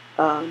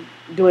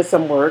doing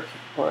some work,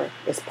 or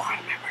it's part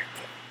of my work.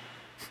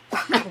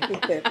 I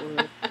hate that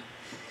word.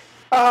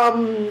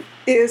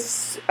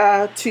 Is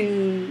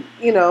to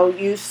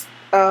use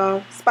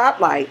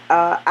Spotlight.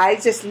 I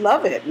just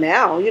love it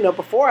now.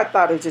 Before I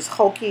thought it was just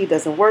hokey,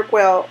 doesn't work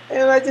well,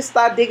 and I just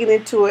started digging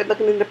into it,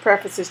 looking into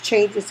preferences,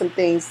 changing some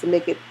things to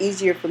make it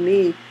easier for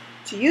me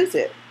to use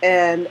it.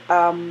 And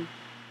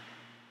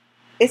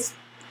it's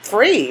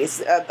free.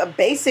 It's a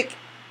basic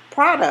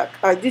product.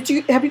 Have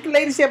you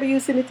ladies ever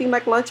used anything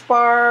like Lunch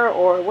Bar,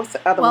 or what's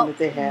the other one that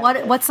they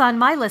have? What's on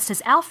my list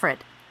is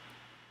Alfred.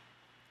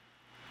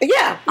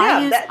 Yeah,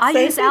 I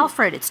use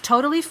Alfred. It's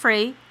totally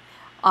free.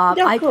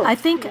 Cool. I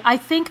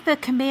think the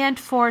command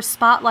for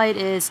Spotlight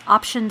is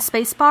Option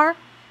Spacebar.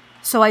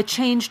 So I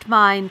changed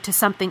mine to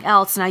something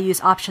else, and I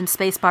use Option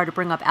Spacebar to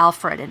bring up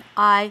Alfred, and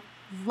I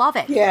love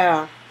it.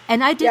 Yeah.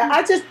 And I didn't.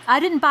 I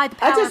didn't buy the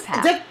Power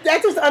Pack. I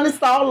just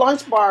uninstalled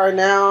Lunch Bar.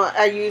 Now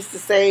I use the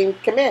same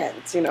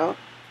commands. Yeah.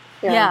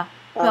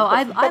 No,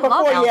 I love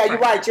Alfred. Yeah, you're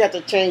right. You have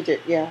to change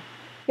it. Yeah.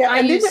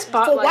 I use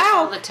Spotlight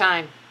all the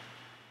time.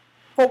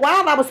 For a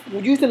while, I was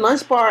using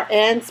Lunch Bar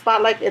and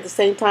Spotlight at the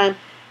same time.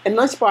 And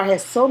Lunch Bar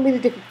has so many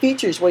different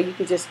features where you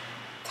can just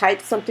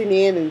type something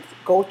in and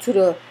go to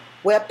the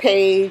web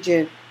page,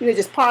 and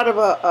just part of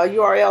a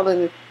URL,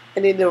 and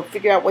then it'll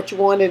figure out what you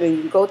wanted, and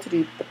you can go to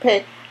the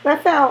page. And I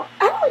found,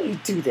 I don't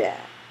need to do that.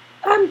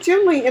 I'm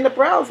generally in the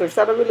browser,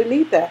 so I don't really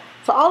need that.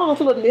 So all of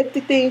those little nifty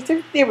things,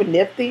 they were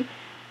nifty,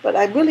 but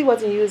I really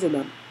wasn't using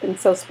them. And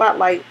so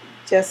Spotlight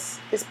just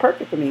is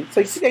perfect for me. So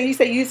you say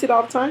you use it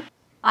all the time?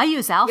 I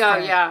use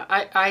Alfred. Yeah.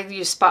 I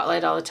use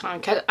Spotlight all the time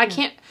because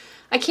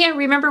I can't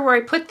remember where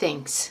I put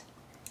things.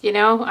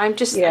 I'm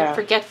just I'm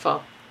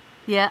forgetful.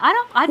 Yeah,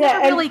 I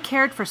never really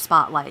cared for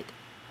Spotlight.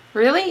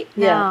 Really?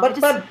 Yeah,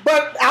 no,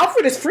 but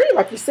Alfred is free,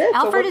 like you said.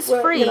 Alfred is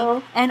free,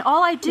 and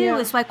all I do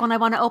is like when I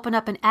want to open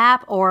up an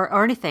app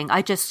or anything,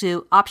 I just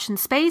do Option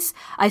Space.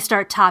 I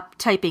start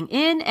typing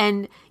in,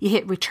 and you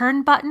hit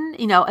Return button.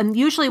 And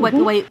usually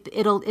the way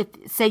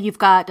say you've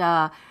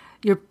got.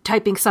 You're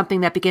typing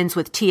something that begins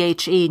with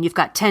THE, and you've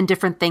got 10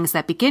 different things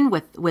that begin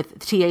with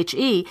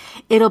THE,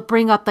 it'll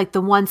bring up like the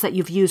ones that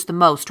you've used the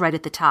most right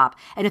at the top.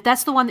 And if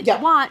that's the one that you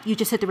want, you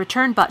just hit the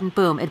return button,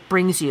 boom, it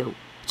brings you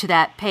to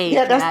that page,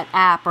 or that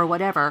app, or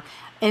whatever.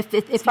 If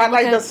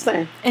Spotlight does the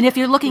same. And if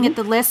you're looking at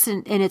the list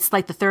and it's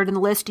like the third in the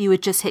list, you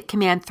would just hit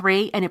Command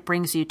 3, and it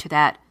brings you to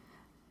that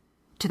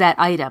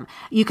item.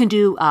 You can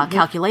do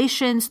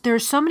calculations.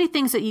 There's so many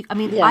things that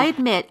I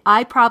admit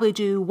I probably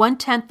do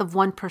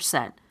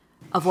 0.1%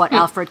 of what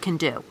Alfred can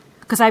do,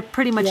 because I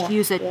pretty much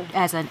use it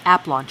as an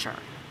app launcher.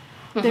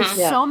 There's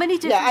so many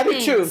different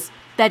things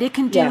that it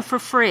can do for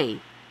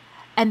free.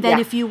 And then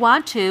if you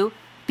want to,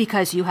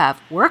 because you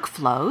have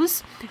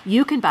workflows,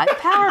 you can buy the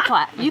Power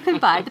Pack. You can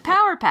buy the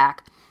Power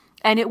Pack.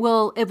 And it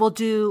will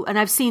do, and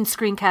I've seen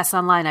screencasts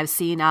online. I've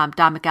seen Don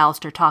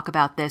McAllister talk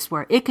about this,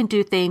 where it can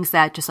do things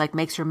that just like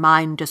makes your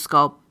mind just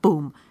go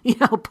boom,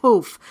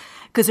 poof,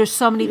 because there's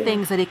so many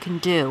things that it can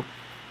do.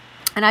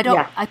 And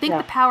I think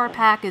the Power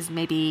Pack is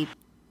maybe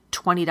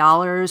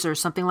 $20 or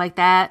something like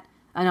that.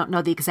 I don't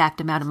know the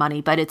exact amount of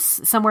money, but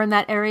it's somewhere in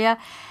that area.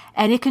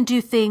 And it can do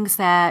things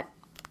that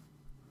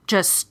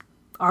just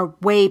are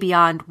way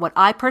beyond what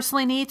I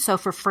personally need. So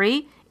for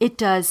free, it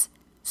does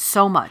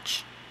so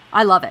much.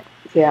 I love it.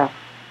 Yeah.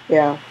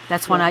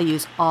 That's one I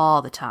use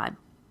all the time.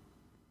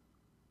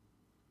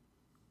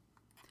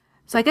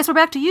 So I guess we're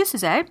back to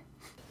uses, eh?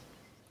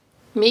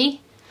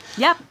 Me?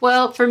 Yep.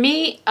 Well, for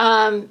me,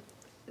 the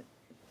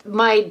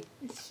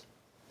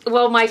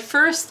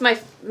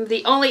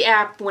only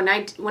app when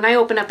I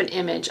open up an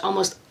image,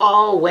 almost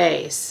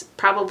always,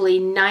 probably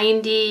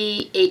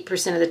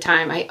 98% of the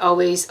time, I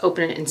always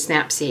open it in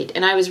Snapseed.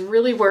 And I was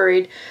really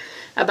worried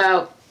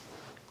about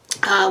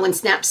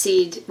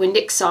when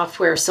Nik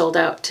Software sold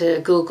out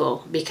to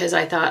Google, because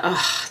I thought,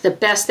 the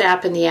best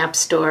app in the App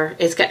Store.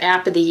 It's got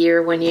App of the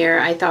Year one year.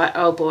 I thought,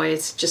 oh boy,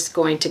 it's just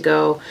going to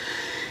go.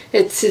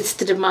 It's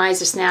the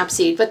demise of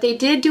Snapseed. But they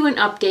did do an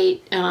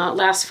update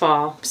last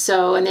fall.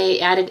 And they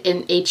added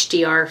an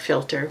HDR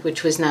filter,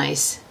 which was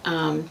nice.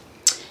 And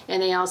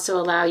they also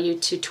allow you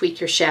to tweak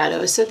your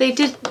shadows. So they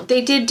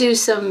did do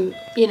some,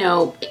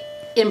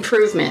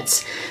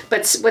 improvements.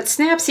 But what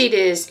Snapseed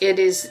is, it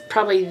is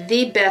probably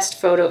the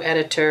best photo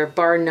editor,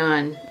 bar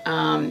none,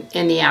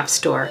 in the App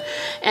Store.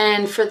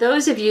 And for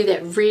those of you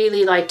that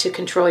really like to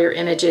control your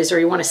images, or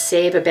you want to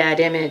save a bad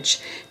image,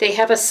 they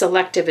have a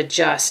selective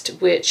adjust,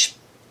 which,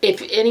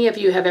 if any of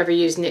you have ever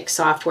used Nik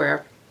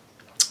Software,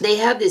 they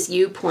have this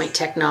U-Point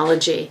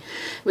technology,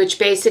 which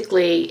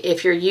basically,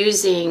 if you're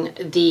using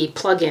the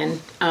plugin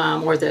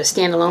or the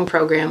standalone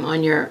program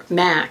on your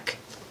Mac,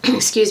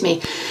 excuse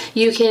me,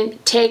 you can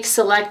take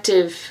select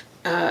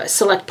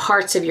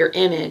parts of your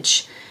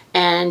image,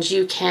 and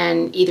you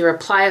can either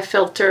apply a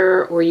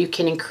filter, or you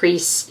can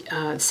increase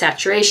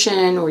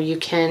saturation, or you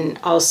can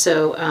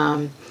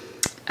also,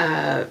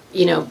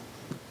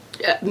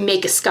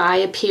 make a sky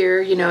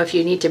appear, if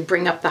you need to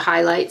bring up the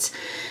highlights.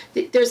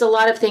 There's a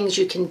lot of things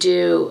you can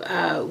do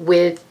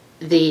with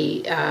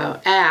the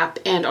app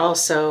and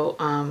also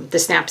the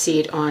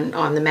Snapseed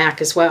on the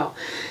Mac as well.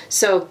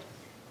 So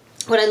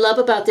what I love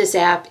about this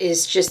app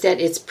is just that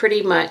it's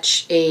pretty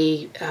much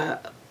you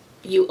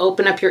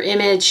open up your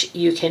image,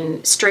 you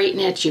can straighten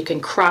it, you can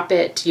crop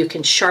it, you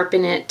can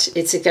sharpen it.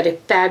 It's got a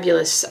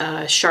fabulous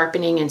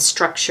sharpening and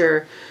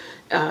structure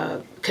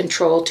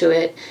control to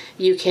it.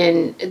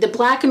 The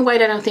black and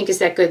white I don't think is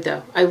that good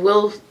though. I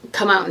will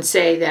come out and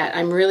say that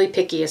I'm really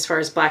picky as far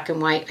as black and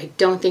white. I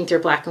don't think their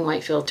black and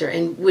white filter,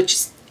 and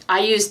which I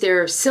use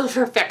their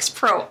Silver FX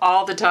Pro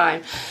all the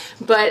time.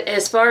 But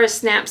as far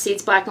as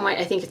Snapseed's black and white,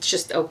 I think it's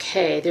just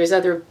okay. There's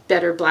other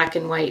better black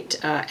and white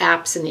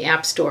apps in the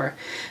App Store.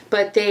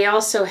 But they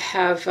also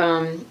have,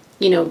 I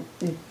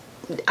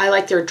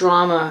like their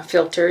drama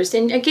filters.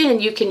 And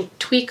again, you can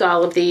tweak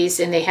all of these,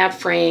 and they have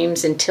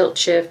frames and tilt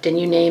shift and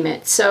you name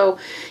it. So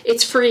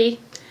it's free.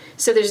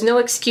 So there's no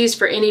excuse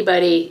for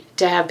anybody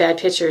to have bad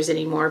pictures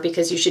anymore,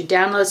 because you should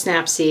download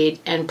Snapseed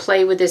and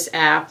play with this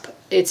app.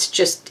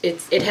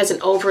 It has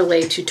an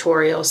overlay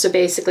tutorial. So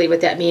basically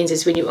what that means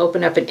is when you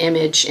open up an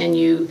image and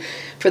you,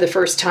 for the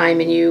first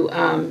time, and you,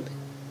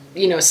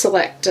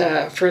 select,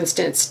 for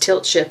instance,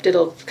 tilt shift,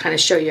 it'll kind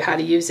of show you how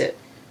to use it.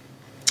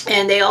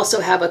 And they also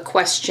have a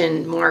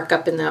question mark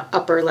up in the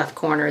upper left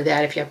corner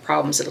that if you have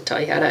problems, it'll tell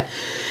you how to,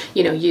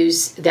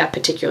 use that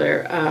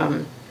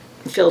particular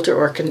filter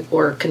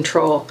or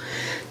control.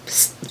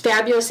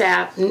 Fabulous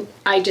app.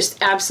 I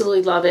just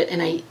absolutely love it,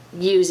 and I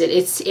use it.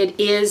 It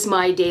is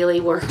my daily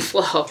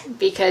workflow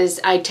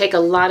because I take a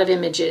lot of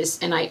images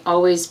and I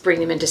always bring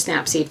them into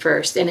Snapseed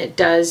first, and it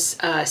does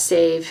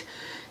save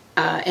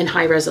in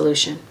high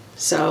resolution.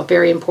 So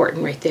very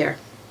important right there.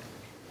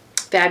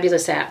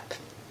 Fabulous app.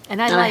 And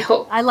I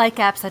like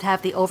apps that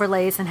have the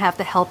overlays and have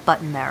the help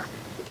button there.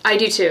 I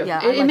do too.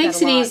 Yeah, it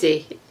makes it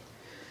easy.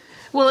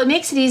 Well, it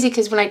makes it easy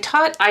because when I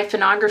taught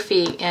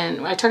iPhoneography,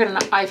 and I took an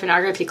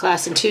iPhoneography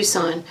class in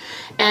Tucson,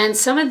 and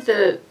some of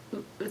the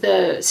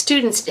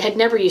students had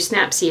never used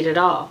Snapseed at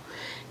all,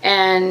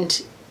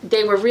 and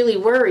they were really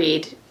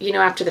worried.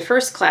 After the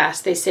first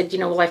class, they said,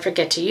 "Will I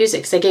forget to use it?"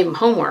 Because I gave them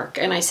homework,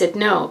 and I said,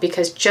 "No,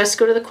 because just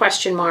go to the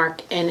question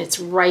mark, and it's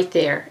right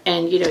there.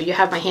 And you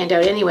have my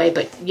handout anyway,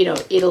 but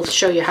it'll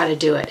show you how to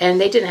do it."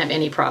 And they didn't have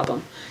any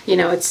problem.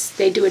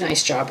 They do a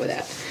nice job with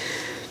that.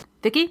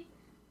 Vicki?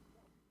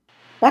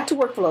 Back to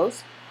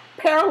workflows.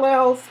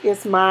 Parallels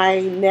is my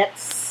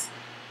next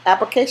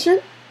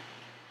application.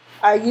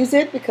 I use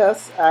it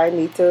because I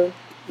need to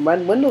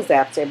run Windows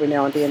apps every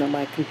now and then on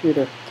my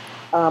computer.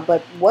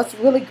 But what's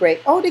really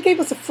great, they gave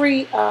us a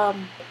free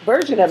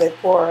version of it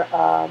for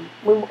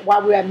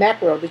while we were at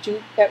Macro. Did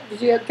you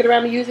get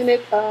around to using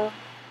it,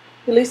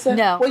 Elisa?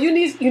 No. Well,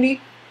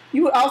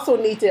 you also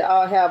need to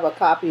have a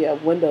copy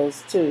of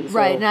Windows too. So.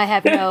 Right, and I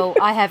have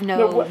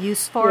no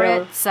use for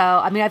it. So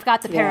I've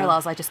got the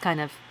Parallels. I just kind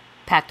of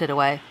packed it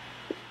away.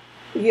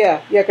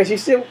 Yeah, because you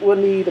still will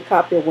need a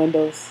copy of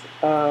Windows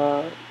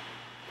for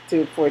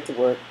it to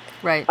work.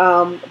 Right.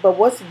 But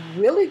what's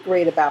really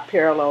great about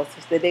Parallels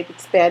is that they've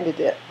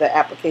expanded the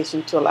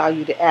application to allow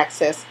you to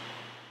access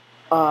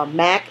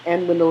Mac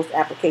and Windows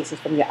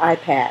applications from your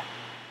iPad.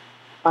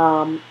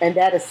 And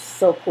that is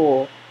so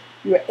cool.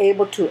 You're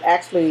able to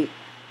actually,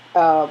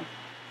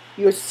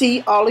 you'll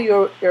see all of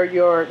your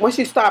once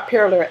you start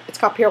Parallel, it's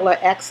called Parallel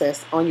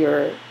Access on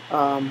your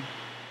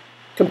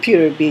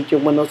computer, be it your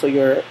Windows or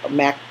your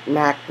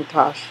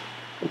Macintosh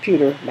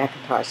computer,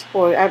 Macintosh.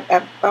 Boy, I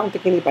don't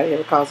think anybody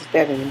ever calls it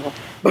that anymore.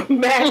 But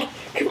Mac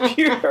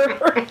computer.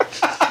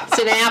 It's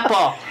an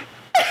Apple.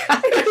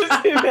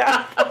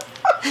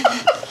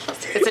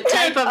 It's a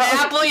type of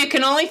apple you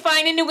can only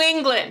find in New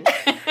England.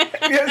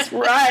 That's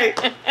right.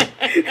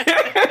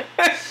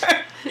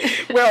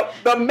 Well,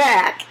 the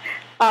Mac,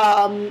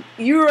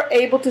 you're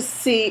able to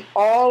see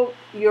all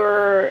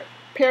your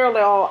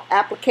Parallel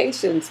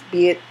applications,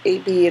 be it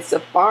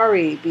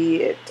Safari,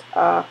 be it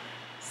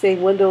say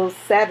Windows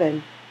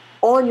 7,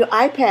 on your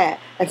iPad,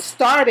 and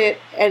start it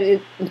and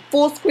in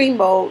full screen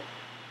mode,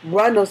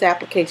 run those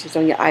applications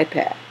on your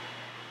iPad.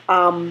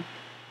 I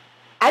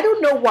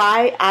don't know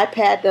why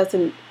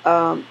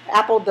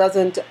Apple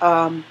doesn't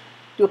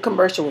do a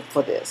commercial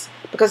for this,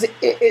 because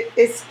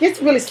it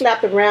gets really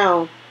slapped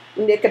around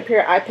when they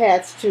compare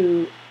iPads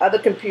to other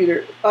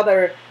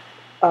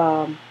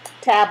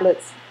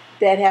tablets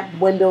that have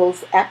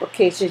Windows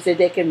applications that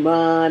they can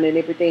run and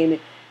everything.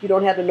 You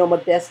don't have the normal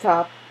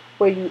desktop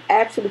where you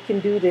actually can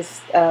do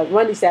this,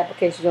 run these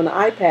applications on the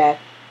iPad,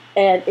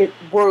 and it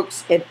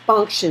works and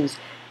functions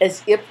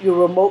as if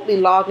you're remotely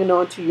logging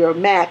onto your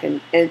Mac and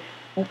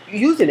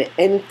using it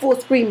in full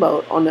screen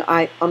mode on the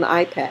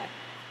iPad.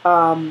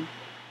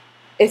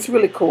 It's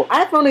really cool.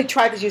 I've only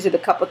tried to use it a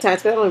couple of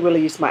times because I only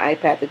really use my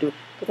iPad to do it.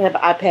 Because I have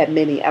an iPad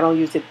mini. I don't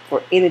use it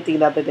for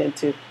anything other than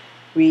to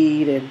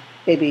read and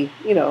maybe,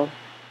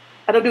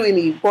 I don't do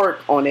any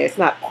work on it. It's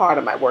not part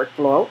of my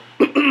workflow.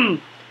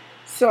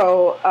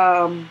 So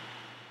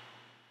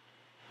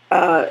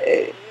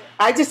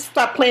I just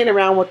stopped playing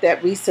around with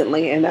that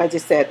recently, and I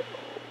just said,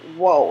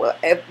 whoa,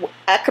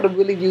 I could have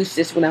really used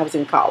this when I was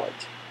in college.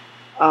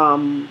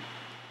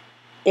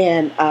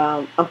 And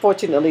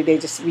unfortunately, they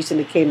just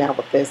recently came out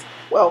with this.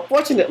 Well,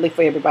 fortunately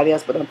for everybody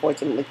else, but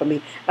unfortunately for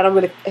me, I don't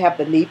really have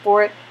the need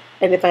for it.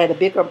 And if I had a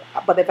bigger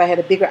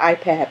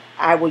iPad,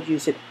 I would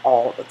use it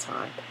all the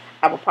time.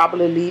 I would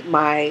probably leave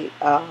my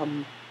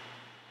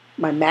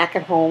my Mac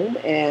at home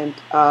and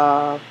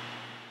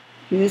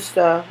use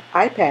the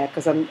iPad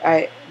because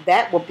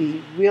that would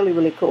be really,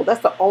 really cool.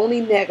 That's the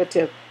only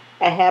negative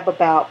I have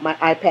about my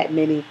iPad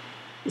Mini.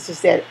 It's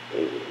just that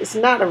it's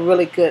not a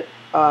really good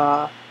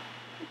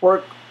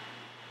work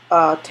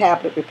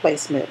tablet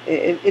replacement.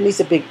 It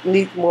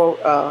needs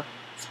more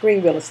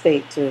screen real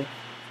estate to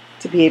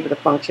be able to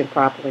function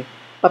properly.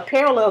 But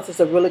Parallels is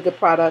a really good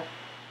product.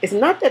 It's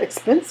not that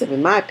expensive,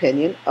 in my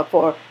opinion,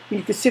 for when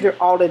you consider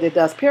all that it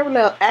does.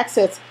 Parallel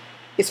Access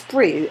is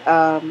free.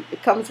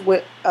 It comes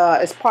with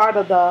as part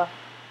of the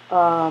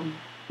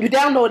you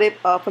download it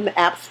from the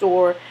App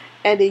Store,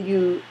 and then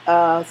you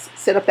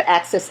set up the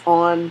access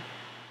on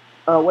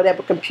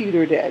whatever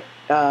computer that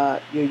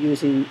you're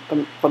using.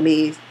 For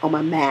me, on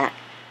my Mac,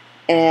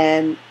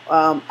 and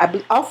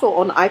also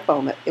on the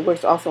iPhone. It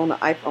works also on the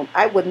iPhone.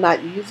 I would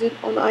not use it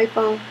on the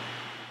iPhone.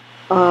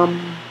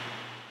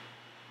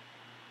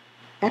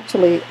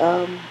 Actually,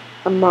 I'm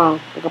wrong.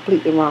 I'm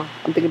completely wrong.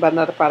 I'm thinking about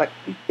another product.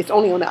 It's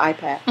only on the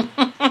iPad.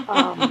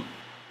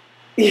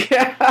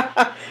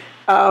 Yeah.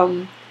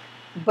 And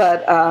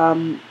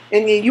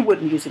then you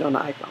wouldn't use it on the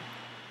iPhone.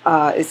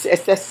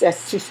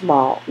 That's too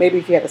small. Maybe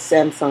if you had a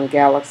Samsung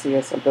Galaxy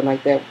or something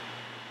like that,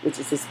 which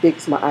is as big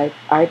as my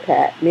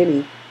iPad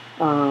Mini,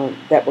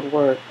 that would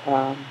work.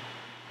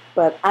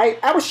 But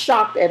I was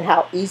shocked at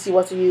how easy it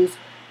was to use.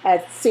 I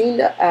had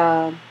seen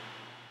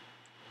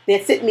they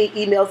had sent me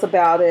emails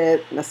about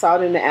it, and I saw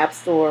it in the App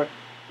Store.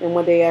 And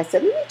one day I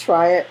said, let me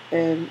try it.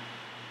 And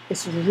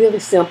it's really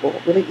simple,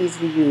 really easy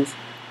to use.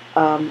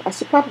 I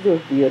should probably do a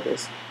review of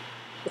this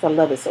because I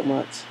love it so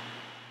much.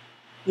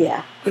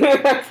 Yeah,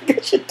 I think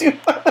I should do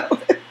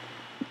it.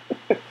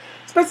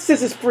 Especially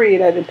since it's free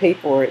and I didn't pay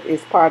for it.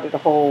 It's part of the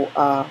whole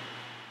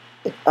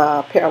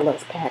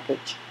Parallels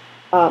package.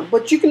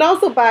 But you can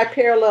also buy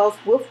Parallels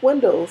with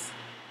Windows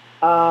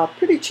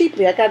pretty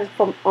cheaply. I got it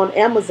on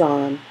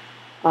Amazon.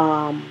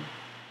 And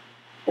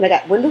I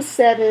got Windows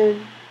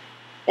 7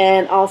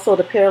 and also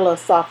the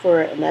Parallels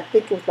software, and I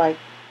think it was like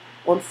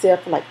on sale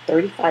for like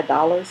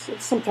 $35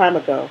 some time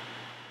ago.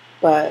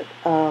 But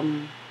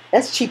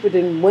that's cheaper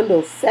than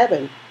Windows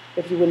 7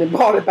 if you went and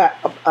bought it by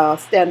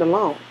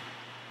standalone.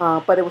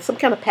 But it was some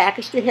kind of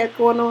package they had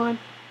going on,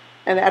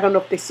 and I don't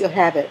know if they still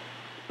have it.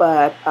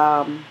 But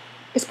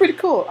it's pretty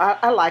cool.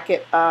 I like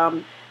it.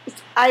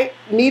 I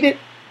need it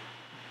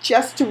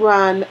just to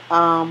run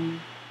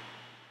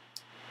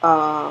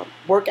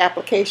work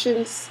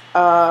applications.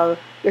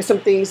 There's some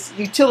things,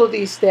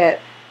 utilities that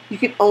you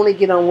can only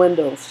get on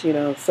Windows,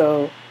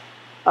 So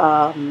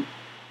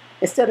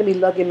instead of me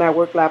lugging my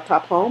work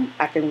laptop home,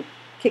 I can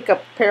kick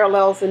up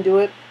Parallels and do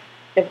it.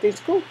 Everything's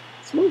cool,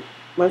 smooth.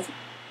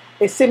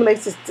 It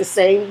simulates the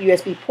same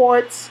USB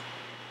ports.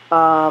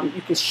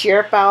 You can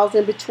share files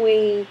in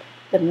between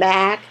the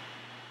Mac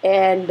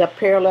and the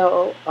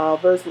parallel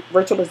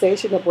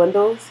virtualization of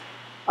Windows.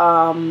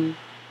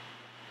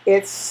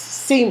 It's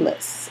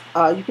seamless.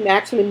 You can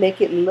actually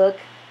make it look,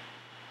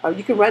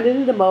 you can run it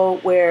in the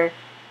mode where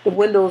the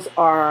windows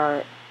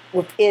are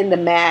within the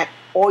Mac,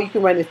 or you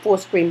can run it in full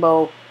screen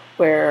mode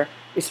where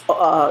it's,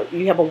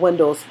 you have a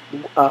Windows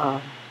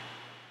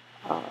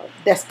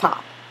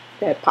desktop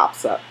that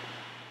pops up.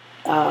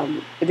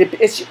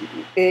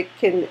 It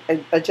can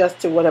adjust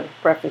to whatever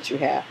preference you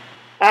have.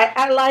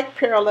 I like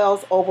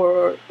Parallels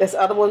over, there's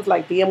other ones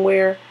like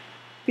VMware.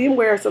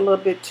 VMware is a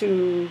little bit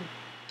too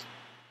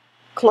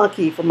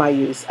clunky for my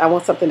use. I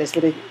want something that's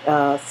really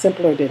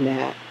simpler than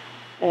that.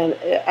 And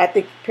I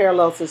think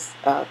Parallels is,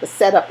 the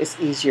setup is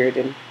easier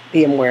than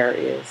VMware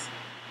is.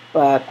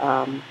 But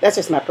that's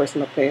just my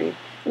personal opinion.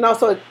 And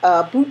also,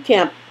 Boot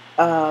Camp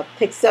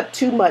takes up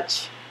too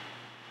much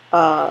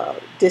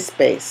disk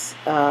space.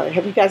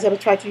 Have you guys ever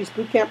tried to use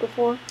Boot Camp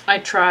before? I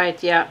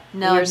tried, yeah.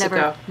 No, years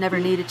ago. Never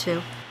needed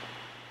to.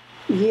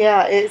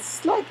 Yeah,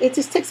 it's like it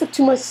just takes up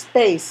too much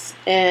space,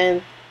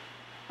 and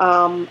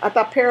I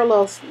thought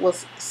Parallels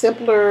was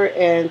simpler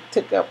and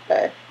took up.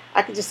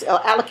 I could just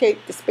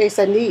allocate the space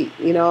I need.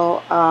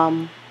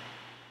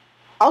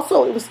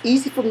 Also, it was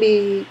easy for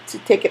me to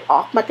take it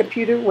off my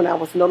computer when I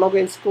was no longer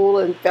in school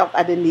and felt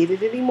I didn't need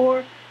it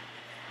anymore.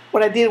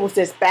 What I did was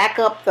just back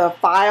up the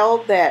file,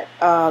 the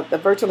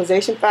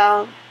virtualization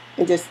file,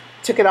 and just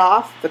took it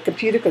off the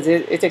computer because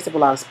it takes up a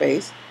lot of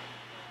space.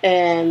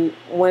 And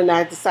when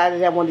I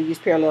decided I wanted to use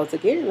Parallels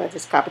again, I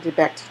just copied it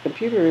back to the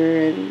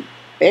computer, and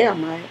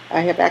bam,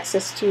 I have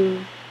access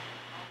to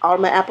all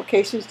my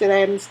applications that I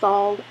had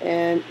installed,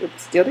 and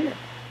it's still there.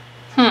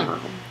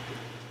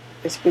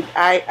 It's good.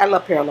 I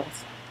love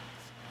Parallels.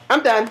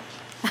 I'm done.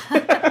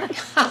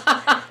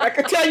 I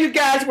can tell you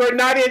guys we're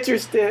not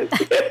interested.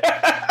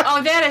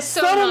 Oh, that is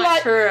so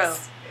not true.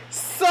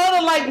 Sort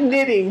of like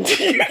knitting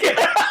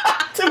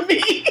to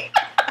me.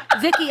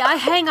 Vicki, I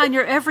hang on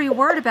your every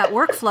word about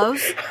workflows.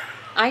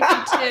 I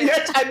do too.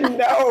 Yes, I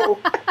know.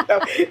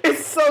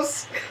 It's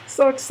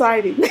so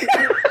exciting.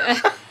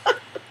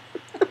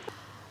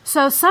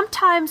 So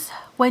sometimes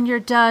when you're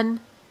done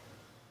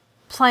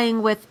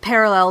playing with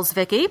Parallels,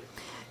 Vicki,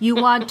 you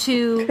want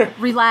to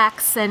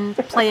relax and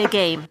play a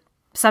game,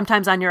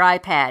 sometimes on your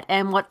iPad.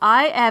 And what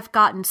I have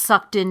gotten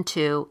sucked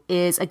into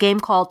is a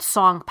game called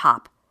Song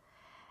Pop.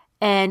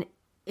 And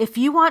if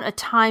you want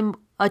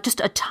just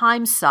a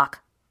time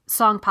suck,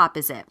 Song Pop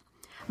is it.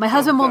 My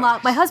husband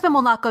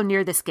will not go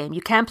near this game.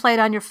 You can play it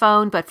on your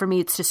phone, but for me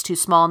it's just too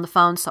small on the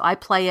phone, so I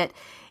play it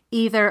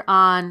either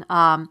on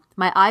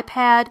my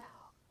iPad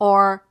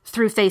or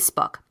through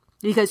Facebook,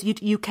 because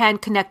you can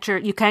connect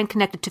it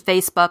to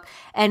Facebook,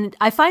 and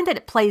I find that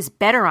it plays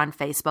better on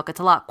Facebook. It's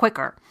a lot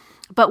quicker.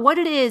 But what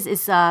it is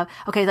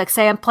okay, like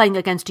say I'm playing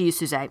against you,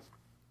 Suzette.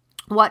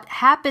 What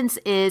happens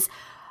is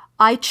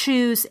I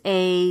choose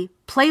a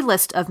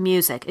playlist of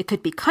music. It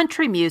could be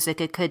country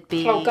music. It could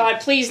be... Oh, God,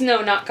 please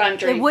no, not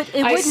country. It wouldn't be.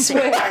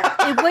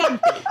 It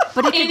wouldn't be.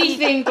 But it could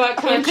anything but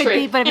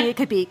country. It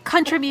could be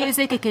country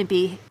music. It could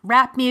be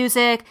rap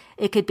music.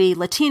 It could be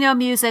Latino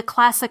music,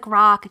 classic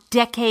rock,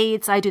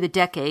 decades. I do the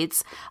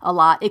decades a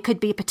lot. It could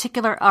be a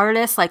particular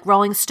artist like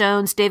Rolling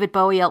Stones, David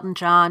Bowie, Elton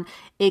John.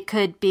 It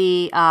could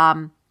be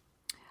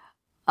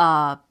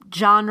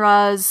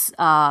genres,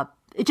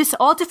 just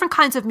all different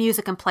kinds of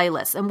music and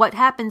playlists. And what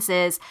happens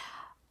is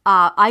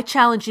I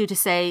challenge you to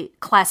say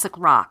classic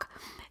rock.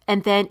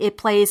 And then it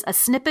plays a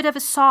snippet of a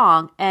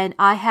song, and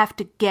I have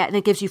to and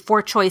it gives you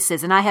 4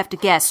 choices, and I have to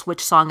guess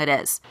which song it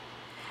is.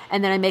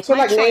 And then I make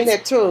my choice. Name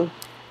that tune.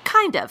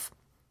 Kind of.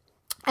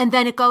 And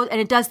then it goes,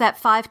 and it does that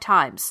 5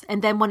 times.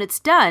 And then when it's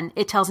done,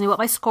 it tells me what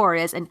my score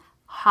is, and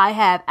I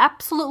have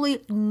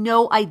absolutely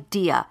no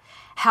idea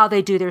how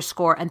they do their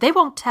score. And they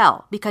won't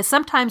tell, because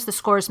sometimes the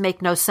scores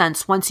make no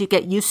sense once you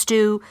get used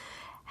to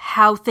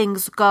how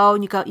things go,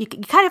 and you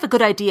kind of have a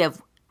good idea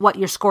of what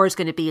your score is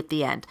going to be at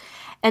the end.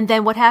 And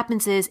then what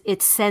happens is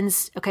it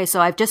sends, okay, so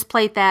I've just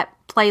played that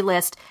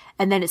playlist,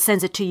 and then it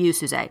sends it to you,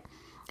 Suzette.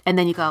 And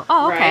then you go,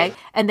 oh, okay. Right.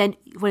 And then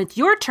when it's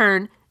your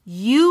turn,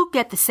 you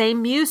get the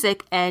same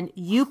music and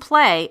you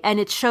play, and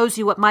it shows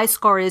you what my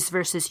score is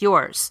versus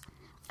yours.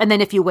 And then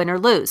if you win or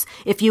lose.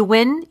 If you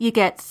win, you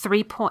get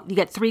 3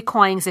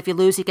 coins. If you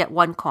lose, you get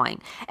 1 coin.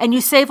 And you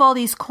save all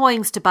these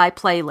coins to buy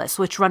playlists,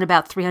 which run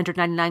about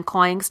 399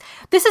 coins.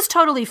 This is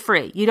totally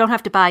free. You don't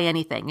have to buy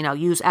anything,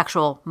 use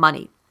actual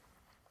money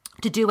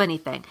to do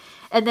anything.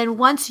 And then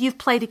once you've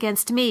played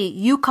against me,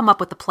 you come up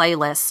with a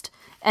playlist,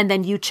 and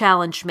then you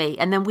challenge me,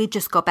 and then we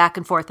just go back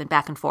and forth and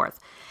back and forth.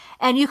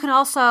 And you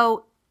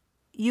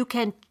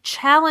can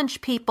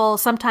challenge people.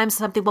 Sometimes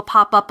something will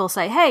pop up. They'll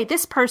say, hey,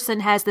 this person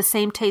has the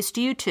same taste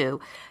you two.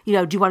 Do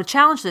you want to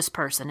challenge this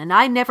person? And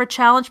I never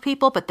challenge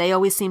people, but they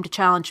always seem to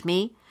challenge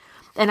me.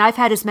 And I've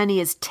had as many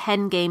as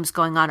 10 games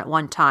going on at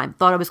one time.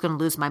 Thought I was going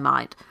to lose my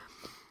mind.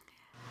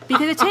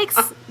 Because it takes,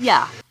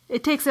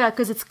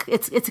 because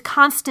it's a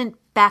constant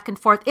back and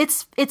forth.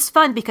 It's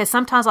fun because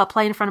sometimes I'll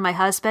play in front of my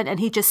husband and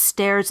he just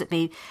stares at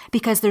me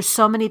because there's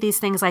so many of these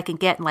things I can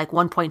get in like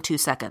 1.2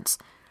 seconds.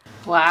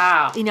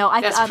 Wow.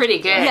 That's pretty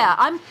good.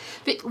 Yeah.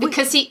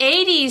 Because the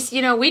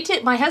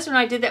 80s, my husband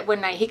and I did that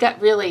one night. He got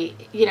really,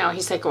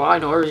 he's like, well, I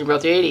know everything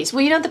about the 80s.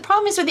 Well, the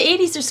problem is with the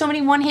 80s, there's so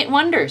many one-hit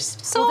wonders.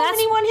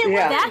 Many one-hit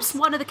wonders. That's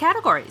one of the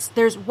categories.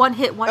 There's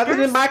one-hit wonders. Other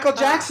than Michael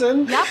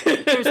Jackson.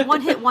 Yep. There's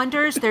one-hit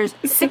wonders. There's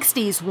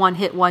 60s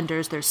one-hit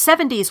wonders. There's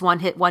 70s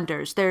one-hit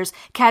wonders. There's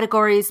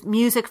categories,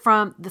 music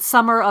from the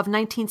summer of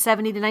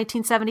 1970 to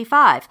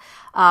 1975.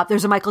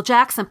 There's a Michael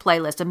Jackson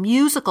playlist, a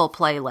musical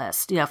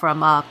playlist,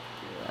 from...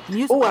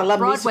 I love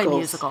Broadway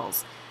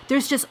musicals.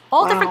 There's just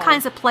all different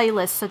kinds of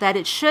playlists so that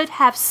it should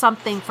have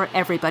something for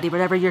everybody,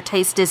 whatever your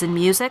taste is in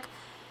music.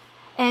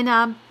 And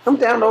I'm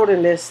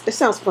downloading this. It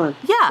sounds fun.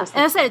 Yeah,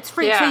 and I said it's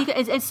free. Yeah. So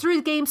it's through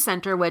the Game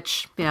Center,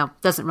 which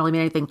doesn't really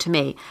mean anything to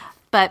me.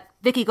 But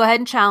Vicki, go ahead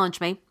and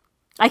challenge me.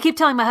 I keep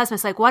telling my husband,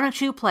 it's like, why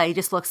don't you play? He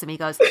just looks at me, and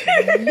goes,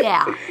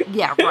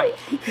 yeah, right.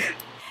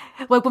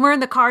 Well, when we're in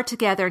the car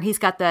together and he's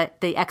got the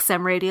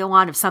XM radio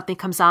on, if something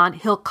comes on,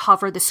 he'll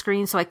cover the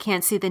screen so I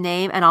can't see the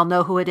name and I'll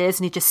know who it is.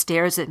 And he just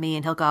stares at me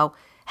and he'll go,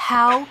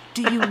 how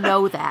do you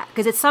know that?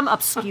 Because it's some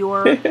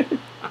obscure...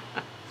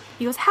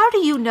 He goes, how do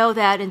you know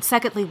that? And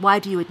secondly, why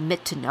do you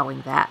admit to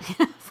knowing that?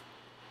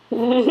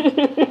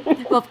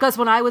 Well, because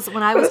when I was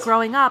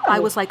growing up, I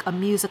was like a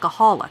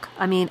musicaholic.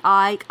 I mean,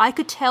 I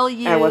could tell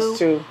you... I was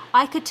too.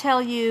 I could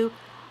tell you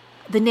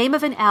the name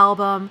of an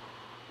album,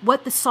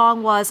 what the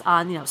song was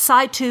on,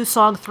 side 2,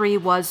 song 3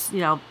 was,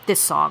 this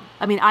song.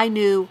 I mean, I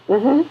knew.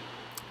 Mm-hmm.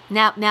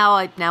 Now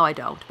I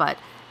don't, but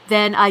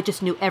then I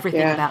just knew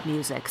everything about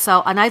music.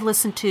 So, and I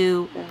listened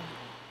to. Yeah.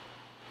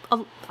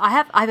 I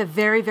have a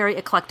very, very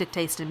eclectic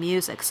taste in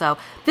music. So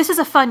this is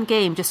a fun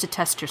game just to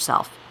test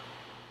yourself.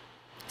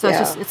 So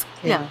it's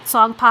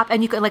Song Pop,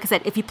 and you can, like I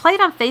said, if you play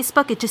it on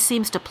Facebook, it just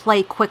seems to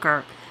play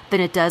quicker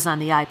than it does on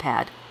the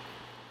iPad.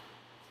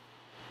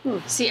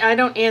 See, I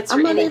don't answer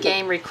any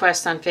game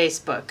requests on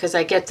Facebook because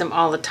I get them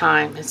all the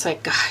time. It's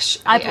like, gosh,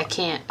 I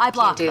can't. I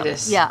block do them.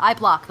 this. Yeah, I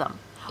block them.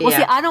 Well,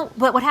 see, I don't.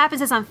 What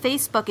happens is on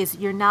Facebook is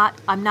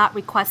I'm not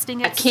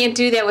requesting it. I can't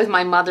do that with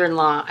my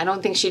mother-in-law. I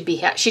don't think she'd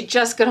be. She'd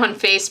just got on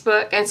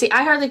Facebook, and see,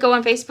 I hardly go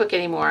on Facebook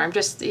anymore. I'm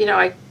just,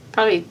 I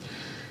probably,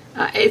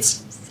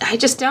 I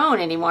just don't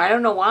anymore. I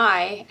don't know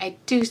why. I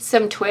do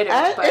some Twitter.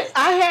 But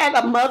I had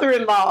a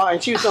mother-in-law,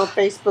 and she was on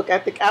Facebook. I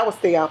think I will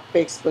stay off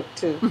Facebook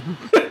too.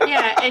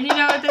 Yeah, and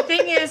the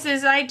thing is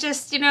I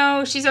just,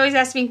 she's always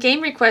asking me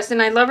game requests,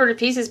 and I love her to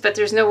pieces, but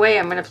there's no way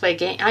I'm going to play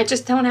game. I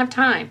just don't have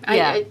time.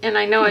 Yeah. And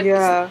I know it.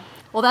 Yeah.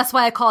 Well, that's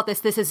why I call it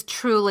this. This is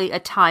truly a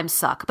time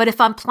suck. But if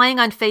I'm playing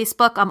on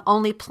Facebook, I'm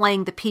only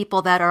playing the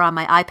people that are on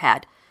my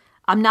iPad.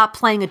 I'm not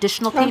playing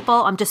additional people.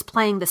 I'm just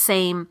playing the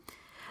same.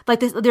 Like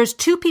there's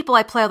two people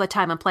I play all the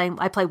time.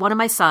 I play one of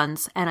my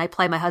sons, and I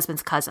play my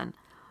husband's cousin.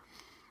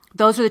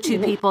 Those are the two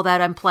people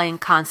that I'm playing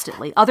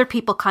constantly. Other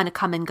people kind of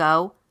come and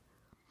go.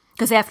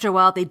 Because after a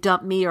while, they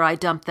dump me or I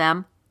dump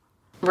them.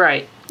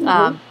 Right.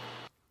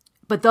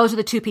 But those are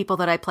the two people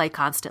that I play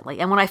constantly.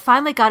 And when I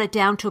finally got it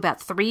down to about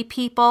 3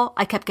 people,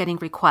 I kept getting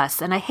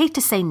requests. And I hate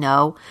to say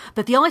no,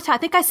 but the only time, I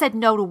think I said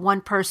no to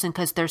one person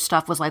because their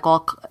stuff was like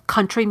all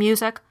country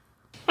music.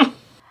 And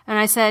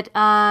I said,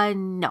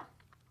 no.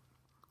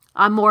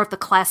 I'm more of the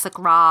classic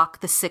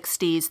rock, the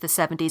 60s, the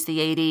 70s, the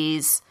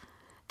 80s,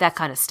 that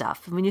kind of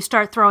stuff. And when you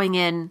start throwing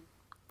in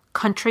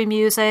country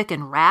music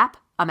and rap,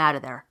 I'm out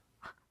of there.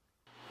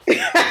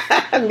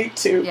 Me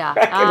too. Yeah,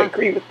 I can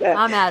agree with that.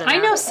 I'm out of there. I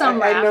know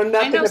some rap. I know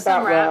nothing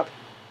about rap.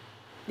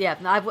 Yeah,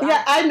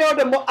 I know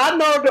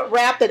the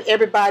rap that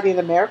everybody in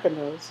America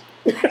knows.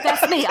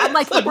 That's me. I'm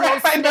like the Will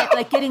Rap, I Smith, know.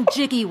 like getting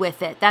jiggy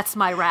with it. That's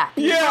my rap.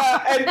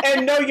 Yeah,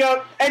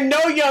 and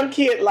no young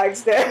kid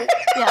likes that.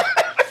 Yeah.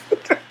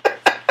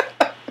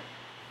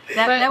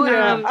 That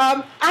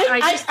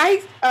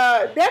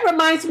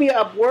reminds me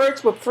of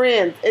Words with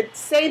Friends. It's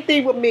same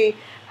thing with me.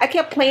 I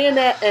kept playing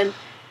that, and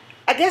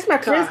I guess my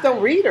friends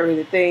don't read or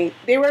anything.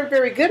 They weren't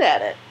very good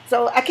at it.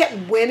 So I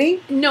kept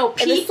winning. No,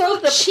 people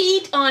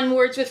cheat on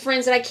Words with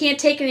Friends that I can't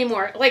take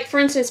anymore. Like, for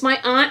instance, my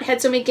aunt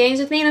had so many games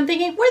with me, and I'm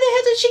thinking, where the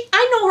hell did she...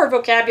 I know her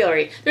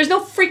vocabulary. There's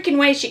no freaking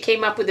way she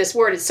came up with this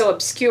word. It's so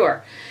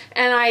obscure.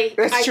 And I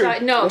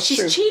thought, no,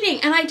 she's cheating,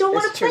 and I don't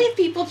want to play if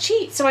people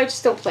cheat, so I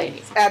just don't play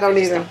anymore. I don't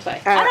either. Don't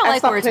play. I don't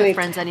like Words with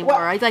Friends anymore.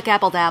 I like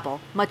Apple Dabble.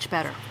 Much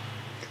better.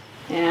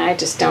 Yeah, I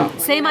just don't.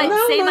 Same I don't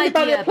know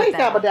anybody idea. that plays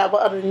Apple Dabble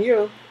other than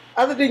you.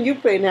 Other than you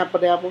playing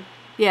Apple Dabble.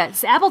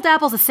 Yes, Apple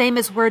Dabble's the same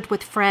as Word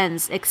with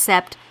Friends,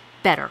 except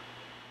better.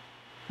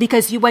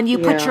 Because when you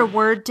put your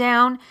word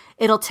down,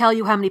 it'll tell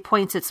you how many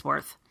points it's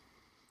worth.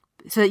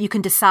 So that you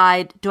can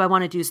decide, do I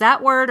want to use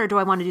that word or do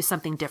I want to do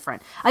something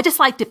different? I just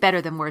liked it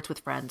better than Words with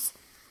Friends.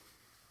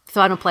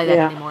 So I don't play that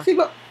anymore. See,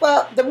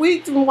 well, the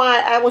reason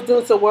why I was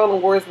doing so well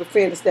on Words with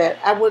Friends is that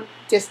I would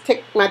just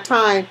take my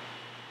time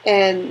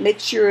and make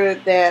sure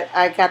that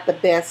I got the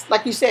best,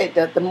 like you said,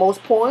 the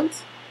most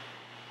points.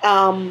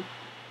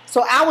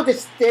 So I would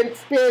just then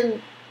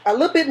spend a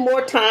little bit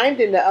more time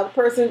than the other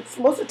person.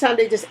 Most of the time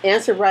they just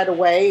answer right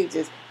away,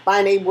 just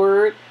find a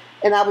word.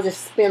 And I would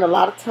just spend a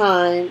lot of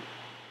time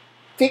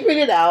figuring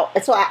it out.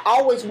 And so I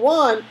always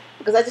won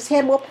because I just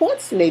had more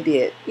points than they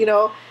did.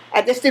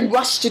 I just didn't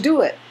rush to do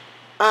it.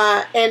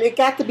 And it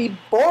got to be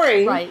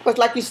boring. Right. Because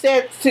like you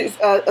said,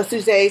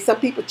 Suzanne,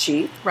 some people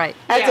cheat. Right.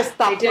 I just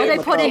stopped playing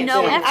with them. They put in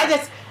no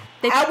effort.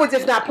 I would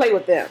just not play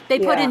with them. They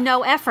put in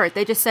no effort.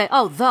 They just say,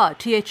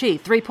 THE,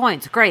 3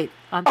 points, great.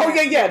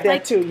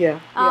 That too, yeah.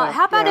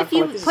 How about if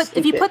you put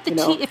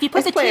the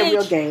let's play a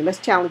real game. Let's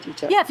challenge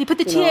each other. Yeah, if you put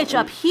the TH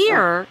up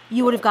here,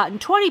 you would have gotten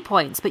 20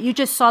 points, but you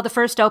just saw the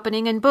first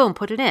opening and boom,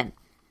 put it in.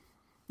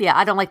 Yeah,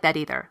 I don't like that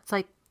either. It's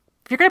like,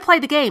 if you're going to play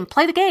the game,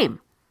 play the game.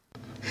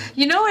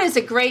 You know what is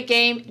a great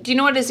game? Do you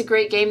know what is a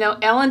great game, though?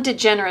 Ellen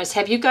DeGeneres.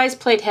 Have you guys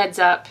played Heads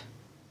Up?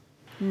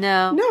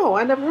 No,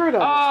 I never heard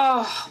of it.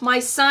 Oh,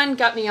 my son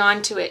got me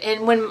onto it.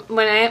 And when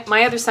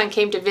my other son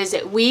came to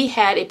visit, we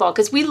had a ball,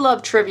 because we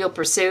love Trivial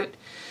Pursuit.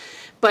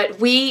 But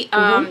we're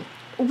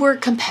a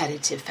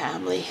competitive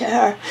family.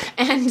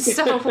 And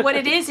so what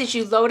it is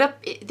you load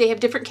up, they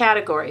have different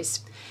categories.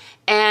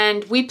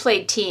 And we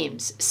played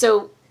teams.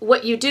 So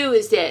what you do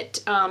is that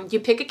you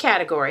pick a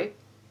category,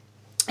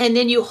 and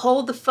then you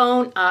hold the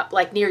phone up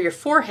like near your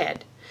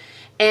forehead.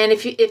 And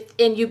if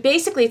you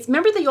basically,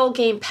 remember the old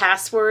game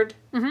Password?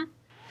 Mm-hmm.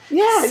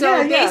 Yeah,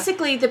 so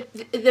basically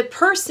the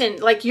person,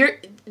 like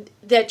you're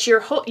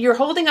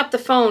holding up the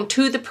phone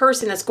to the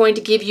person that's going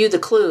to give you the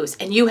clues,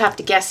 and you have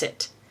to guess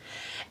it.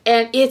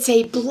 And it's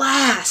a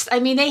blast. I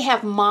mean, they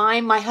have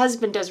mime. My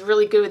husband does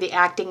really good with the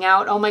acting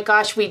out. Oh my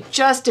gosh, we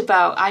just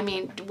about,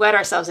 wet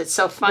ourselves. It's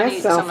so funny.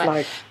 That sounds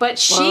like but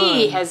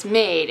she has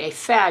made a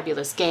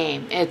fabulous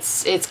game.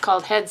 It's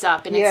called Heads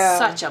Up, and it's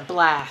such a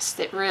blast.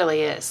 It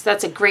really is.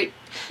 That's a great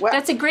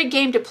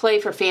game to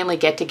play for family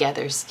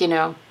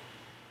get-togethers,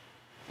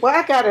 Well,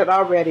 I got it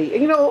already.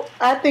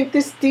 I think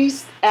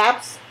these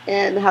apps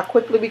and how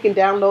quickly we can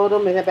download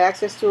them and have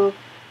access to them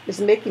is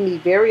making me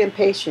very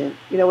impatient.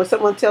 When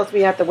someone tells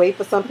me I have to wait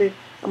for something,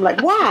 I'm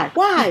like, why?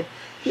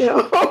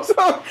 So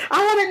I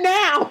want it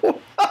now.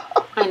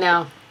 I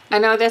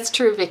know. That's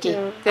true, Vicki.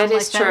 Yeah. That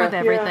is true. With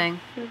everything.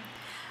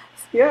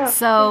 Yeah.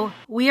 So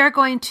we are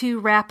going to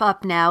wrap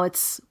up now.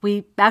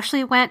 We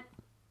actually went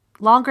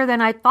longer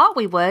than I thought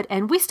we would,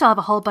 and we still have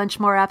a whole bunch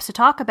more apps to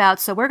talk about.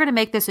 So we're going to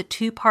make this a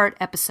 2-part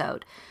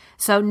episode.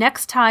 So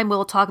next time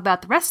we'll talk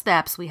about the rest of the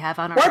apps we have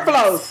on our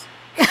workflows.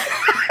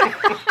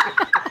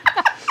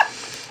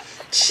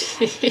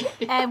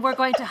 And we're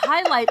going to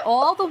highlight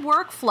all the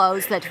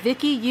workflows that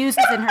Vicki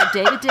uses in her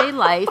day-to-day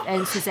life,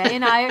 and Suzanne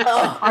and I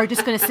are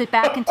just going to sit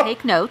back and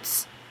take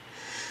notes.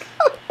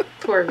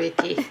 Poor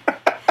Vicki.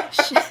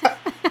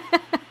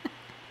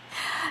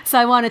 So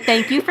I want to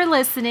thank you for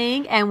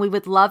listening, and we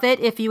would love it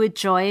if you would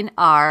join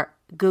our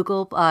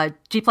Google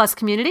G+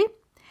 community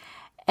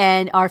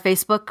and our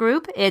Facebook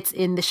group. It's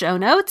in the show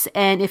notes.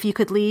 And if you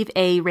could leave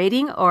a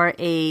rating or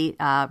a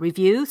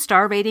review,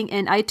 star rating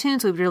in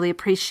iTunes, we would really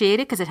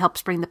appreciate it because it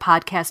helps bring the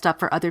podcast up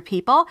for other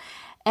people.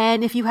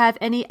 And if you have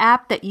any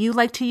app that you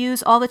like to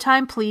use all the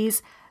time,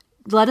 please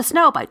let us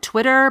know by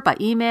Twitter, by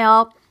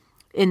email,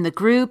 in the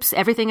groups.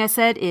 Everything I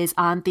said is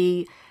on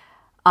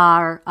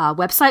our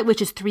website,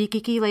 which is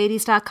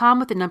 3geekyladies.com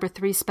with the number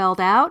 3 spelled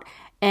out.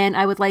 And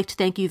I would like to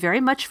thank you very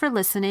much for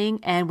listening,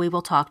 and we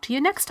will talk to you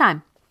next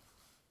time.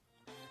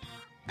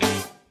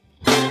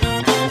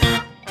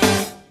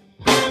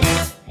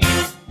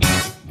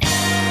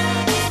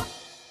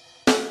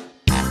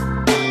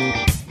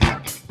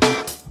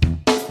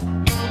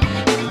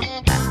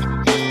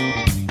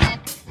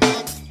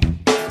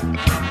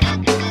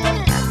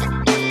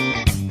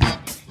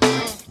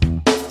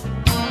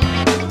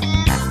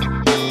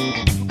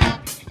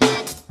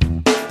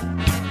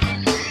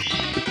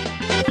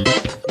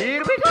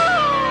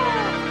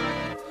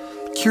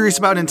 Curious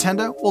about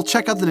Nintendo? Well,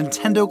 check out the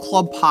Nintendo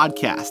Club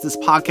podcast. This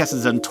podcast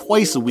is done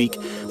twice a week.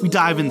 We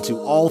dive into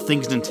all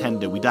things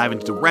Nintendo. We dive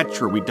into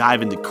retro. We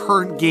dive into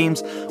current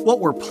games, what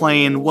we're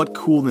playing, what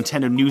cool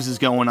Nintendo news is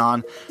going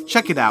on.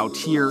 Check it out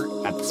here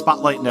at the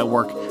Spotlight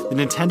Network, the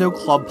Nintendo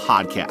Club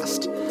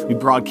podcast. We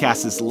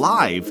broadcast this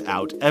live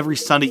out every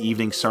Sunday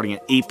evening starting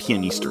at 8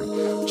 p.m.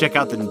 Eastern. Check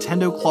out the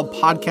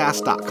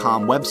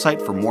NintendoClubPodcast.com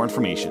website for more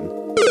information.